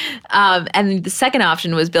 Yeah. And the second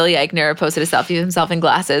option was Billy Eichner posted a selfie of himself in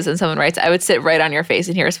glasses, and someone writes, I would sit right on your face,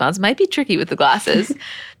 and he responds, might be tricky with the glasses.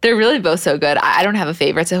 They're really both so good. I don't have a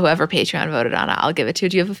favorite, so whoever Patreon voted on, I'll give it to.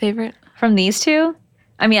 Do you have a favorite? From these two?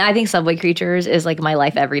 I mean, I think Subway Creatures is like my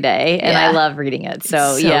life every day, and I love reading it.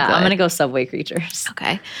 So yeah, good. I'm going to go Subway Creatures.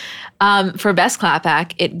 Okay. For Best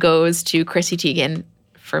Clapback, it goes to Chrissy Teigen.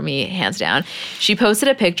 For me, hands down. She posted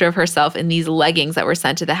a picture of herself in these leggings that were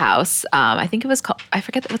sent to the house. I think it was called, I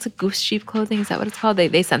forget, what's a Goose Sheep clothing? Is that what it's called?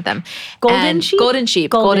 They sent them. Golden Sheep? Golden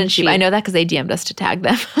Sheep. I know that because they DM'd us to tag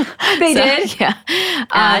them. They did? Yeah.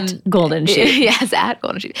 At Golden Sheep. Yes, at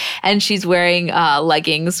Golden Sheep. And she's wearing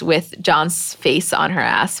leggings with John's face on her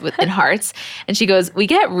ass in hearts. And she goes, we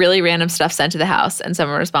get really random stuff sent to the house. And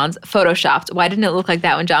someone responds, photoshopped. Why didn't it look like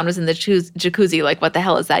that when John was in the jacuzzi? Like, what the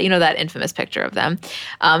hell is that? You know, that infamous picture of them.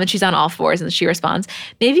 And she's on all fours, and she responds,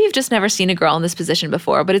 maybe you've just never seen a girl in this position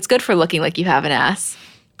before, but it's good for looking like you have an ass.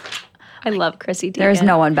 I love Chrissy Teigen. There's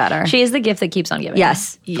no one better. She is the gift that keeps on giving.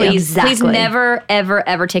 Yes. Please never, ever,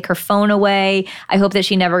 ever take her phone away. I hope that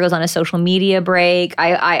she never goes on a social media break.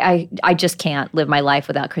 I just can't live my life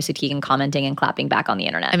without Chrissy Teigen commenting and clapping back on the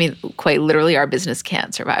internet. I mean, quite literally, our business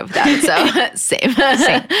can't survive without it. So same.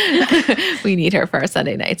 We need her for our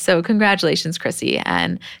Sunday nights. So congratulations, Chrissy,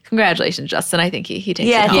 and congratulations, Justin. I think he takes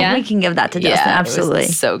it home. Yeah, I think we can give that to Justin. Absolutely. It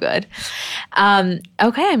was so good.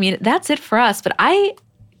 Okay, I mean, that's it for us. But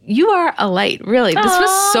you are a light, really. This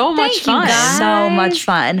was so much fun. So much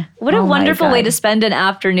fun. What a wonderful way to spend an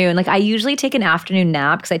afternoon. Like, I usually take an afternoon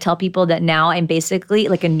nap because I tell people that now I'm basically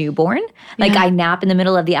like a newborn. Like, I nap in the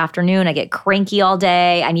middle of the afternoon. I get cranky all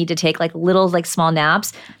day. I need to take like little, like small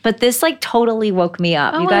naps. But this like totally woke me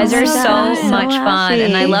up. You guys are so much fun.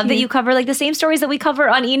 And I love that you cover like the same stories that we cover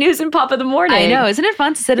on E! News and Pop of the Morning. I know. Isn't it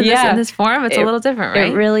fun to sit in this forum? It's a little different,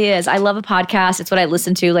 right? It really is. I love a podcast. It's what I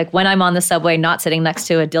listen to like when I'm on the subway, not sitting next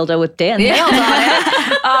to a dildo with nails on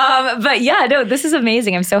it. But yeah, no, this is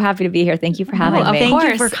amazing. I'm so happy to be here. Thank you for having me. Thank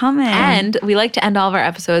you for coming. And we like to end all of our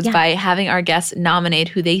episodes by having our guests nominate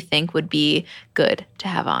who they think would be good to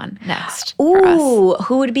have on next. Ooh,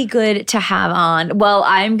 who would be good to have on? Well,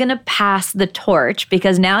 I'm going to pass the torch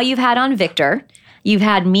because now you've had on Victor. You've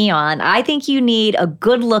had me on. I think you need a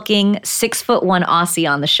good-looking 6'1" Aussie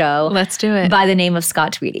on the show. Let's do it. By the name of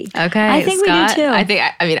Scott Tweedy. Okay, I think Scott, we do too.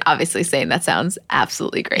 I mean, obviously saying that sounds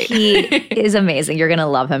absolutely great. He is amazing. You're going to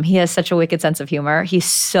love him. He has such a wicked sense of humor. He's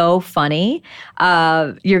so funny.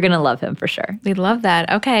 You're going to love him for sure. We'd love that.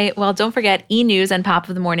 Okay, well, don't forget E! News and Pop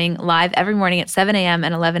of the Morning live every morning at 7 a.m.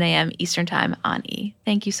 and 11 a.m. Eastern Time on E!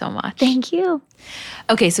 Thank you so much. Thank you.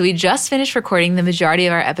 Okay, so we just finished recording the majority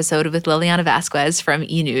of our episode with Liliana Vasquez from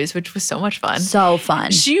E! News, which was so much fun. So fun.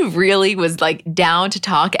 She really was like down to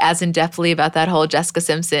talk as in-depthly about that whole Jessica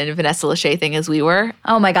Simpson, Vanessa Lachey thing as we were.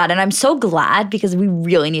 Oh my God, and I'm so glad because we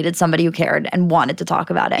really needed somebody who cared and wanted to talk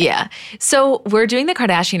about it. Yeah. So we're doing the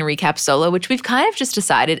Kardashian recap solo, which we've kind of just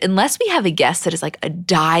decided, unless we have a guest that is like a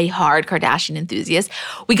die-hard Kardashian enthusiast,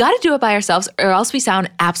 we got to do it by ourselves or else we sound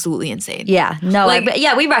absolutely insane. Yeah. No,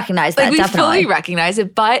 we recognize that, we definitely. Fully recognize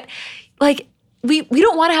it, but like we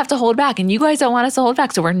don't want to have to hold back, and you guys don't want us to hold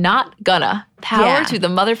back, so we're not gonna. Power to the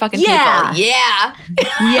motherfucking people. Yeah.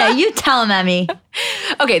 Yeah, you tell them, Emmy.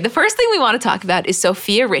 Okay, the first thing we want to talk about is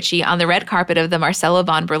Sophia Richie on the red carpet of the Marcelo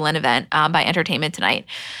von Berlin event by Entertainment Tonight.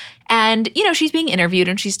 And, she's being interviewed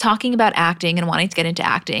and she's talking about acting and wanting to get into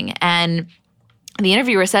acting. And the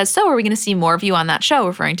interviewer says, so are we going to see more of you on that show,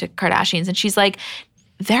 referring to Kardashians? And she's like,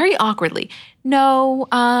 very awkwardly, no,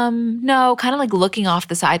 kind of like looking off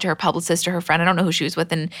the side to her publicist or her friend. I don't know who she was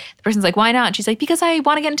with. And the person's like, why not? And she's like, because I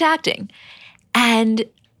want to get into acting. And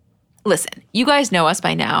listen, you guys know us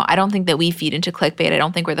by now. I don't think that we feed into clickbait. I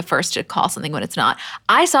don't think we're the first to call something when it's not.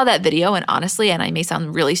 I saw that video and honestly, and I may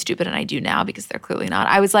sound really stupid and I do now because they're clearly not,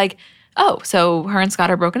 I was like, oh, so her and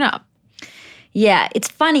Scott are broken up. Yeah, it's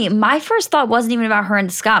funny. My first thought wasn't even about her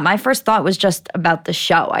and Scott. My first thought was just about the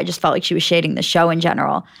show. I just felt like she was shading the show in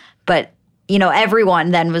general. But,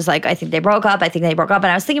 everyone then was like, I think they broke up. And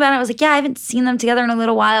I was thinking about it. I was like, yeah, I haven't seen them together in a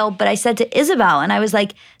little while. But I said to Isabel, and I was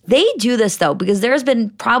like, they do this though, because there's been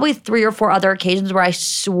probably 3 or 4 other occasions where I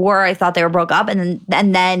swore I thought they were broke up. And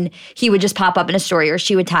then he would just pop up in a story or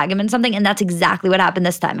she would tag him in something. And that's exactly what happened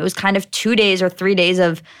this time. It was kind of 2 days or 3 days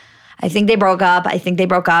of, I think they broke up.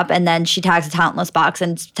 And then she tags a talentless box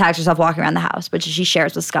and tags herself walking around the house, which she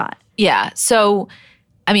shares with Scott. Yeah. So,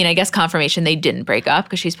 I guess confirmation they didn't break up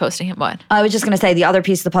because she's posting him what? I was just going to say the other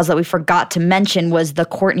piece of the puzzle that we forgot to mention was the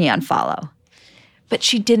Kourtney unfollow. But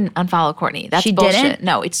she didn't unfollow Kourtney. That's she bullshit. Didn't?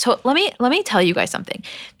 No, it's let me tell you guys something.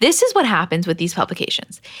 This is what happens with these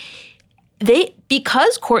publications.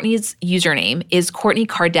 Because Kourtney's username is Kourtney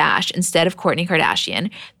Kardashian instead of Kourtney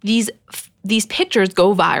Kardashian, these pictures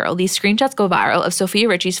go viral, these screenshots go viral of Sofia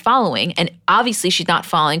Richie's following, and obviously she's not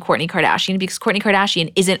following Kourtney Kardashian because Kourtney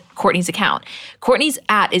Kardashian isn't Kourtney's account. Kourtney's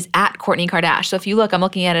is at Kourtney Kardashian. So if you look, I'm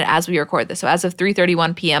looking at it as we record this. So as of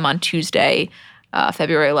 3:31 p.m. on Tuesday,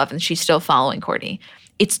 February 11th, she's still following Kourtney.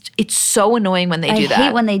 It's so annoying when they do that. I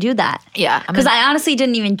hate when they do that. Yeah. Because I honestly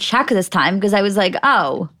didn't even check this time because I was like,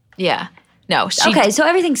 oh. Yeah. No. Okay, so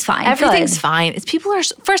everything's fine. Everything's fine. People are,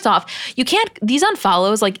 first off, you can't, these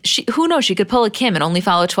unfollows, like, who knows? She could pull a Kim and only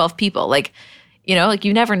follow 12 people. Like, you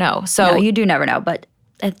never know. So no, you do never know, but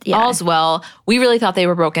yeah. All's well. We really thought they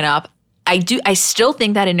were broken up. I still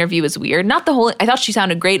think that interview was weird. Not the whole, I thought she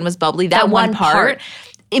sounded great and was bubbly. That one part.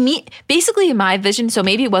 Basically, in my vision, so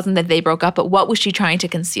maybe it wasn't that they broke up, but what was she trying to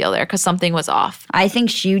conceal there? Because something was off. I think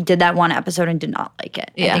she did that one episode and did not like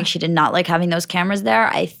it. Yeah. I think she did not like having those cameras there.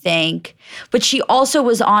 But she also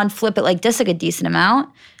was on Flip It Like Disick a decent amount.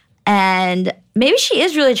 And maybe she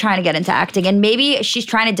is really trying to get into acting. And maybe she's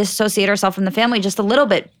trying to disassociate herself from the family just a little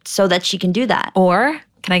bit so that she can do that. Or,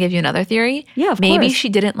 can I give you another theory? Yeah, of Maybe course. she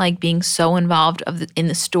didn't like being so involved in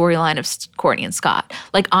the storyline of Kourtney and Scott.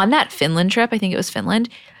 Like on that Finland trip, I think it was Finland,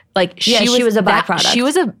 like she was a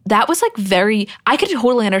byproduct. That was like very, I could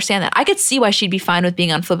totally understand that. I could see why she'd be fine with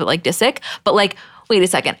being on Flip It Like Disick, but like, wait a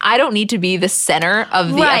second, I don't need to be the center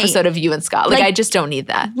of the episode of you and Scott. Like I just don't need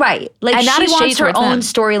that. Right. Like and she wants her own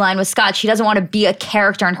storyline with Scott. She doesn't want to be a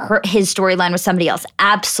character in his storyline with somebody else.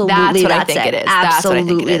 Absolutely, that's what I think it is.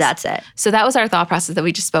 Absolutely, that's it. So that was our thought process that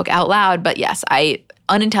we just spoke out loud. But yes, I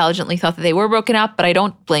unintelligently thought that they were broken up, but I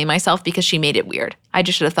don't blame myself because she made it weird. I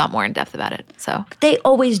just should have thought more in depth about it. So they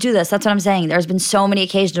always do this. That's what I'm saying. There's been so many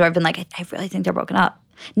occasions where I've been like, I really think they're broken up.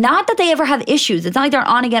 Not that they ever have issues. It's not like they're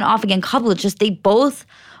on again, off again couple. It's just they both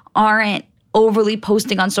aren't overly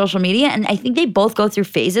posting on social media. And I think they both go through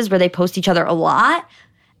phases where they post each other a lot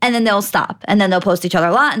and then they'll stop. And then they'll post each other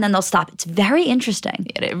a lot and then they'll stop. It's very interesting.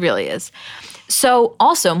 It really is. So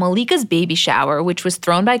also Malika's baby shower, which was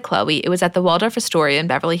thrown by Khloe, it was at the Waldorf Astoria in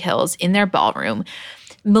Beverly Hills in their ballroom.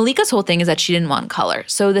 Malika's whole thing is that she didn't want color.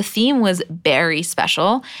 So the theme was berry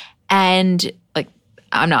special. And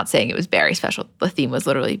I'm not saying it was berry special. The theme was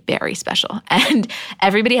literally berry special. And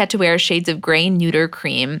everybody had to wear shades of gray nude or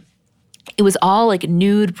cream. It was all like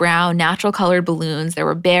nude, brown, natural colored balloons. There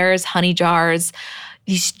were bears, honey jars,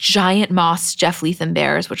 these giant moss Jeff Leatham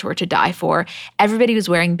bears, which were to die for. Everybody was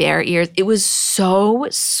wearing bear ears. It was so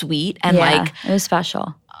sweet and it was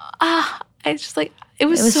special. It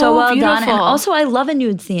was so well beautiful. done. And also I love a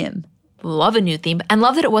nude theme. Love a nude theme. And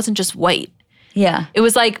love that it wasn't just white. Yeah. It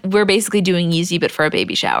was like we're basically doing Yeezy but for a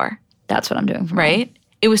baby shower. That's what I'm doing for right? mine.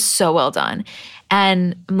 It was so well done.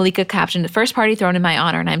 And Malika captioned, "The first party thrown in my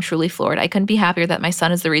honor, and I'm truly floored. I couldn't be happier that my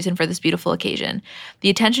son is the reason for this beautiful occasion. The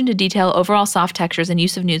attention to detail, overall soft textures, and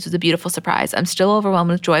use of nudes was a beautiful surprise. I'm still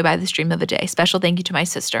overwhelmed with joy by this dream of a day. Special thank you to my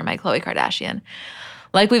sister, my Khloe Kardashian."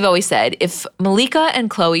 Like we've always said, if Malika and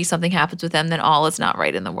Khloe, something happens with them, then all is not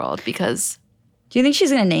right in the world because... Do you think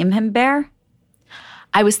she's going to name him Bear?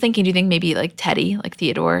 I was thinking, do you think maybe like Teddy, like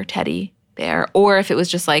Theodore, Teddy, Bear? Or if it was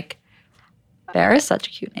just like... Bear is such a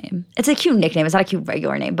cute name. It's a cute nickname. It's not a cute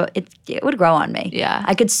regular name, but it would grow on me. Yeah.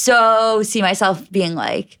 I could so see myself being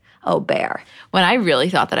like, Oh, Bear. When I really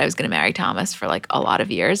thought that I was going to marry Thomas for like a lot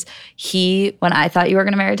of years, When I thought you were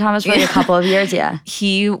going to marry Thomas for like a couple of years, yeah.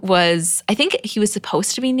 I think he was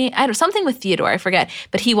supposed to be named, I don't know, something with Theodore, I forget.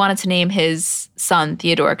 But he wanted to name his son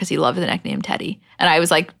Theodore because he loved the nickname Teddy. And I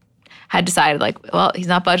was like, had decided like, well, he's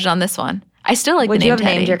not budged on this one. I still like the name Teddy. Would you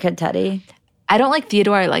have named your kid Teddy? I don't like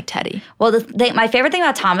Theodore. I like Teddy. Well, my favorite thing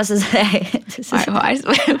about Thomas is How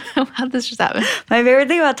did this just happen? My favorite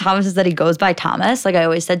thing about Thomas is that he goes by Thomas. Like I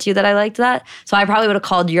always said to you that I liked that. So I probably would have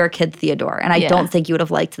called your kid Theodore, and I don't think you would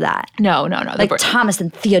have liked that. No. Like Thomas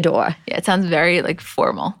and Theodore. Yeah, it sounds very like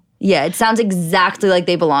formal. Yeah, it sounds exactly like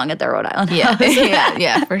they belong at their Rhode Island house.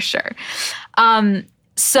 Yeah, for sure.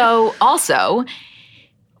 So also,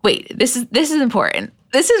 wait, this is important.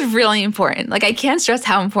 This is really important. Like I can't stress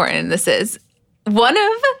how important this is. One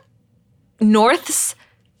of North's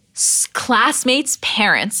classmates'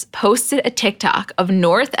 parents posted a TikTok of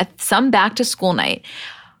North at some back to school night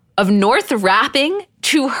of North rapping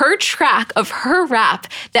to her track of her rap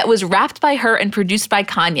that was rapped by her and produced by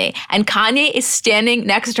Kanye. And Kanye is standing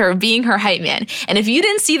next to her being her hype man. And if you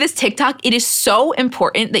didn't see this TikTok, it is so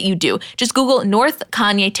important that you do. Just Google North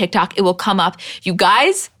Kanye TikTok. It will come up. You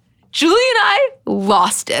guys, Julie and I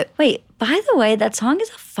lost it. Wait, by the way, that song is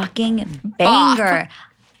a fucking banger.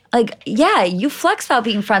 Like, yeah, you flex about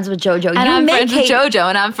being friends with JoJo. And I'm friends with JoJo,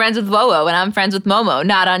 and I'm friends with WoWo, and I'm friends with Momo,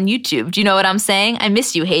 not on YouTube. Do you know what I'm saying? I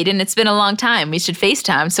miss you, Hayden. It's been a long time. We should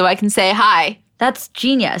FaceTime so I can say hi. That's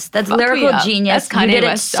genius. That's lyrical genius. That's Kanye you did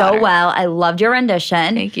West's it daughter. so well. I loved your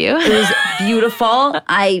rendition. Thank you. It was beautiful.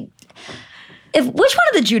 Which one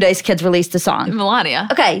of the Giudice kids released a song? Melania.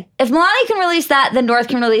 Okay, if Melania can release that, then North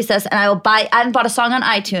can release this, and I haven't bought a song on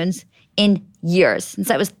iTunes in years.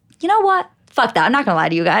 Since I was, you know what? Fuck that. I'm not going to lie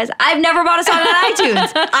to you guys. I've never bought a song on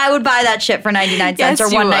iTunes. I would buy that shit for 99 cents or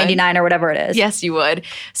 $1.99 or whatever it is. Yes, you would.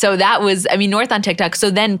 So that was, North on TikTok.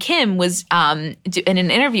 So then Kim was in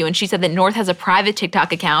an interview and she said that North has a private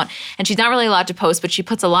TikTok account and she's not really allowed to post, but she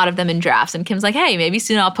puts a lot of them in drafts. And Kim's like, hey, maybe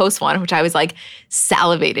soon I'll post one, which I was like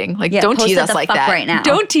salivating. Like, don't tease us like that. Right now.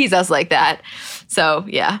 Don't tease us like that. So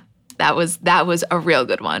yeah. That was a real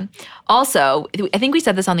good one. Also, I think we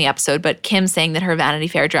said this on the episode, but Kim saying that her Vanity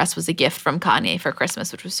Fair dress was a gift from Kanye for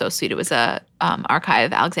Christmas, which was so sweet. It was a archive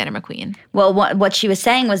of Alexander McQueen. Well, what she was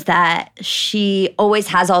saying was that she always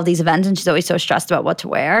has all of these events and she's always so stressed about what to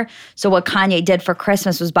wear. So what Kanye did for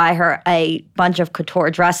Christmas was buy her a bunch of couture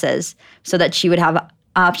dresses so that she would have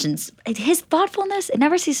options. His thoughtfulness, it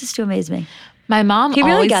never ceases to amaze me. My mom He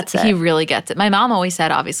really gets it. He really gets it. My mom always said,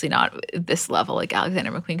 obviously not this level like Alexander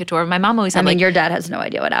McQueen couture. My mom always said, your dad has no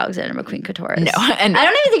idea what Alexander McQueen couture is. No, and I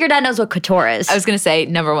don't even think your dad knows what couture is. I was going to say,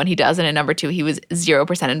 number one, he doesn't, and number two, he was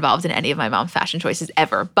 0% involved in any of my mom's fashion choices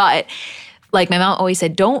ever. But like my mom always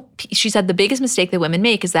said, she said the biggest mistake that women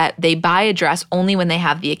make is that they buy a dress only when they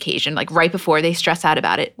have the occasion, like right before they stress out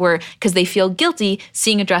about it, because they feel guilty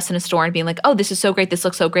seeing a dress in a store and being like, oh, this is so great, this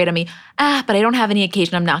looks so great on me. But I don't have any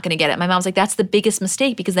occasion, I'm not going to get it. My mom's like, that's the biggest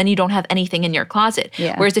mistake because then you don't have anything in your closet.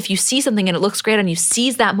 Yeah. Whereas if you see something and it looks great on you,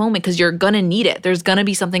 seize that moment because you're going to need it. There's going to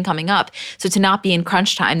be something coming up. So to not be in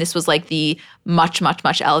crunch time, this was like the much, much,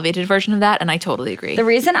 much elevated version of that, and I totally agree. The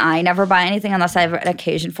reason I never buy anything unless I have an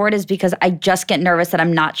occasion for it is because I just get nervous that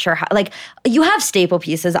I'm not sure how. Like, you have staple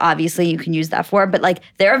pieces, obviously, you can use that for, but like,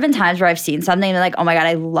 there have been times where I've seen something and like, oh my God,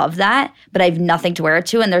 I love that, but I have nothing to wear it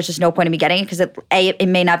to, and there's just no point in me getting it because it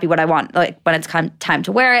may not be what I want. Like, when it's time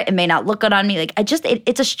to wear it, it may not look good on me. Like,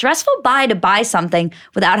 it's a stressful buy to buy something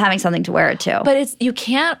without having something to wear it to. But you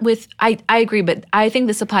can't I agree, but I think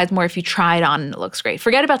this applies more if you try it on and it looks great.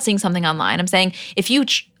 Forget about seeing something online. I'm saying if you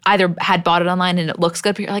either had bought it online and it looks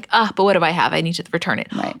good, but you're like, but what do I have? I need to return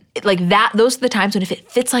it. Right. Like that, those are the times when if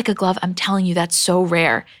it fits like a glove, I'm telling you, that's so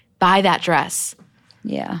rare. Buy that dress.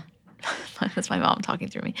 Yeah. That's my mom talking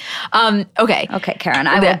through me. Okay. Okay, Karen,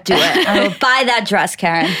 I will do it. I will buy that dress,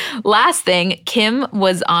 Karen. Last thing, Kim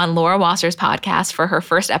was on Laura Wasser's podcast for her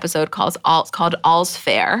first episode called All's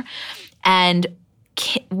Fair. And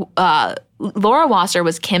Laura Wasser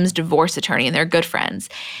was Kim's divorce attorney, and they're good friends.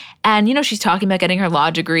 And, she's talking about getting her law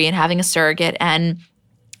degree and having a surrogate and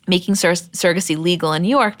making surrogacy legal in New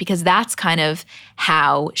York because that's kind of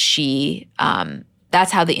how she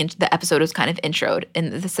that's how the episode was kind of introed.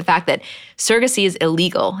 And it's the fact that surrogacy is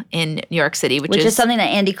illegal in New York City, which is something that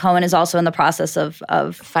Andy Cohen is also in the process of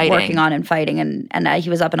fighting. Working on and fighting. And he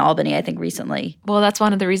was up in Albany, I think, recently. Well, that's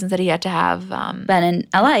one of the reasons that he had to have Ben in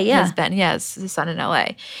L.A., yeah. his son in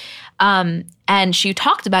L.A. And she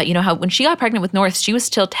talked about, how when she got pregnant with North, she was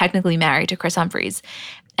still technically married to Chris Humphries.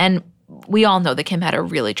 And we all know that Kim had a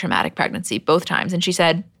really traumatic pregnancy both times. And she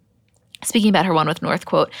said Speaking about her one with North,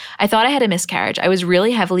 quote, I thought I had a miscarriage. I was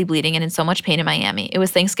really heavily bleeding and in so much pain in Miami. It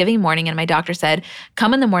was Thanksgiving morning and my doctor said,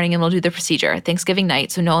 come in the morning and we'll do the procedure, Thanksgiving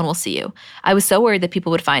night, so no one will see you. I was so worried that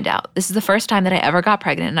people would find out. This is the first time that I ever got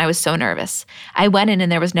pregnant and I was so nervous. I went in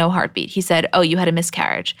and there was no heartbeat. He said, oh, you had a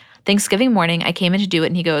miscarriage. Thanksgiving morning, I came in to do it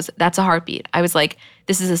and he goes, that's a heartbeat. I was like,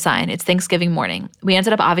 this is a sign. It's Thanksgiving morning. We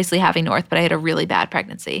ended up obviously having North, but I had a really bad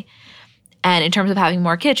pregnancy. And in terms of having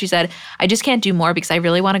more kids, she said, I just can't do more because I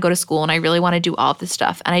really want to go to school and I really want to do all of this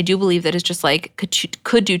stuff. And I do believe that it's just like,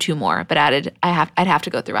 could do 2 more, but added, I'd have to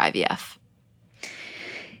go through IVF.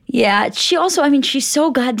 Yeah, she also, I mean, she's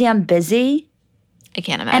so goddamn busy. I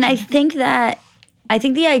can't imagine. And I think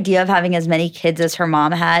the idea of having as many kids as her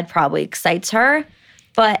mom had probably excites her.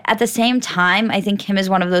 But at the same time, I think Kim is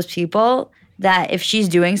one of those people that if she's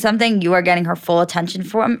doing something, you are getting her full attention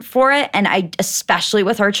for it. And especially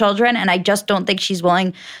with her children. And I just don't think she's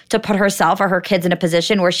willing to put herself or her kids in a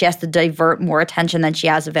position where she has to divert more attention than she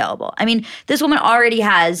has available. I mean, this woman already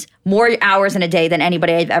has more hours in a day than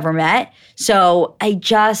anybody I've ever met. So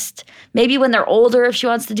maybe when they're older, if she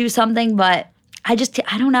wants to do something, but I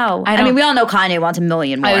don't know. I mean, we all know Kanye wants a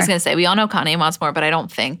million more. I was going to say, we all know Kanye wants more, but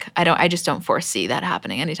I just don't foresee that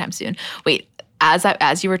happening anytime soon. Wait,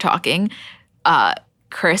 as you were talking,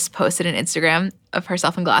 Chris posted an Instagram of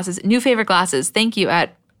herself in glasses. New favorite glasses. Thank you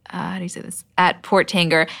at, how do you say this? At Port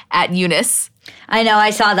Tanger, at Eunice. I know,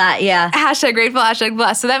 I saw that, yeah. # grateful, #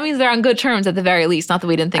 blessed. So that means they're on good terms at the very least. Not that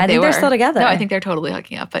we didn't think they were. I think they're still together. No, I think they're totally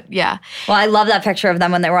hooking up, but yeah. Well, I love that picture of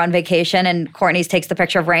them when they were on vacation and Kourtney takes the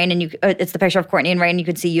picture of Rain and it's the picture of Kourtney and Rain. You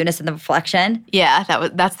could see Eunice in the reflection. Yeah,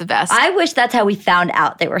 that's the best. I wish that's how we found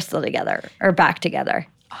out they were still together or back together.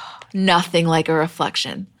 Nothing like a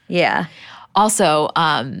reflection. Yeah. Also,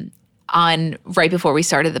 on right before we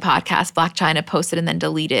started the podcast, Blac Chyna posted and then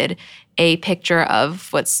deleted a picture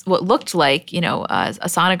of what looked like, a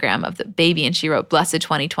sonogram of the baby, and she wrote "Blessed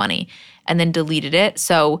 2020" and then deleted it.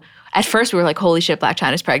 So at first we were like, "Holy shit, Blac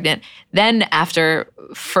Chyna's pregnant." Then after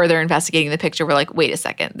further investigating the picture, we're like, "Wait a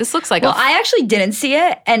second, this looks like." Well, I actually didn't see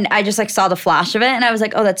it, and I just saw the flash of it, and I was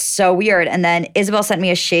like, "Oh, that's so weird." And then Isabel sent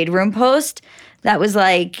me a Shade Room post that was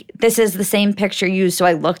like, "This is the same picture used." So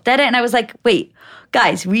I looked at it, and I was like, "Wait.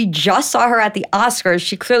 Guys, we just saw her at the Oscars.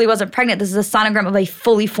 She clearly wasn't pregnant. This is a sonogram of a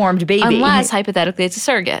fully formed baby." Unless, hypothetically, it's a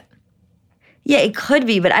surrogate. Yeah, it could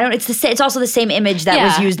be, but it's also the same image that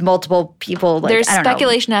was used multiple people. There's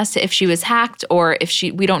speculation as to if she was hacked or if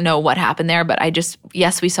we don't know what happened there, but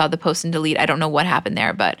yes, we saw the post and delete. I don't know what happened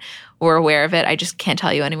there, but we're aware of it. I just can't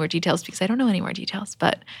tell you any more details because I don't know any more details,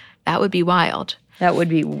 but that would be wild. That would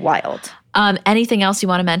be wild. Anything else you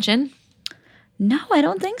want to mention? No, I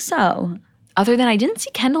don't think so. Other than I didn't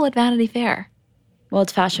see Kendall at Vanity Fair. Well,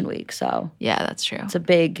 it's Fashion Week, so. Yeah, that's true. It's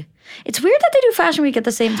weird that they do Fashion Week at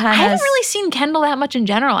the same time. I haven't really seen Kendall that much in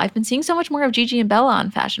general. I've been seeing so much more of Gigi and Bella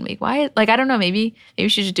on Fashion Week. Why? I don't know. Maybe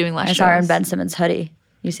she's just doing less shows. I saw her in Ben Simmons' hoodie.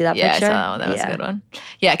 You see that picture? Yeah, I saw that one. That was a good one.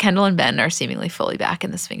 Yeah, Kendall and Ben are seemingly fully back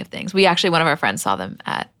in the swing of things. We actually, one of our friends saw them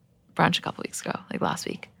at brunch a couple weeks ago, last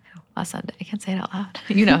Sunday. I can't say it out loud.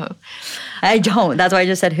 You know who. I don't. That's why I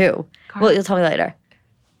just said who. Well, you'll tell me later.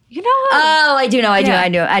 You know? Oh, I do know. I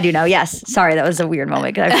do know. Yes. Sorry, that was a weird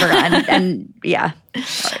moment because I forgot. and yeah.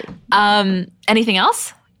 Sorry. Anything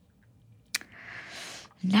else?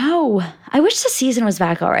 No. I wish the season was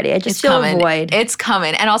back already. I just feel a void. It's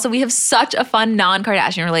coming. And also, we have such a fun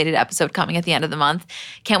non-Kardashian related episode coming at the end of the month.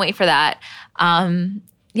 Can't wait for that.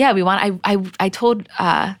 Yeah, we want. I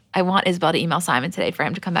want Isabel to email Simon today for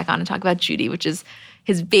him to come back on and talk about Judy, which is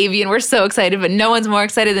his baby, and we're so excited. But no one's more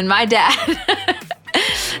excited than my dad.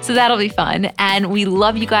 So that'll be fun. And we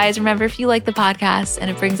love you guys. Remember, if you like the podcast and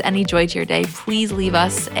it brings any joy to your day, please leave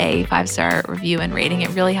us a 5-star review and rating. It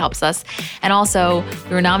really helps us. And also,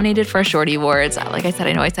 we were nominated for Shorty Awards. Like I said,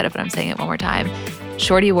 I know I said it, but I'm saying it one more time.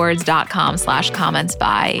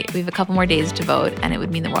 ShortyAwards.com/comments-by. We have a couple more days to vote, and it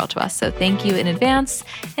would mean the world to us. So thank you in advance.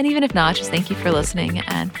 And even if not, just thank you for listening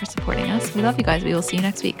and for supporting us. We love you guys. We will see you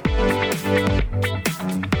next week.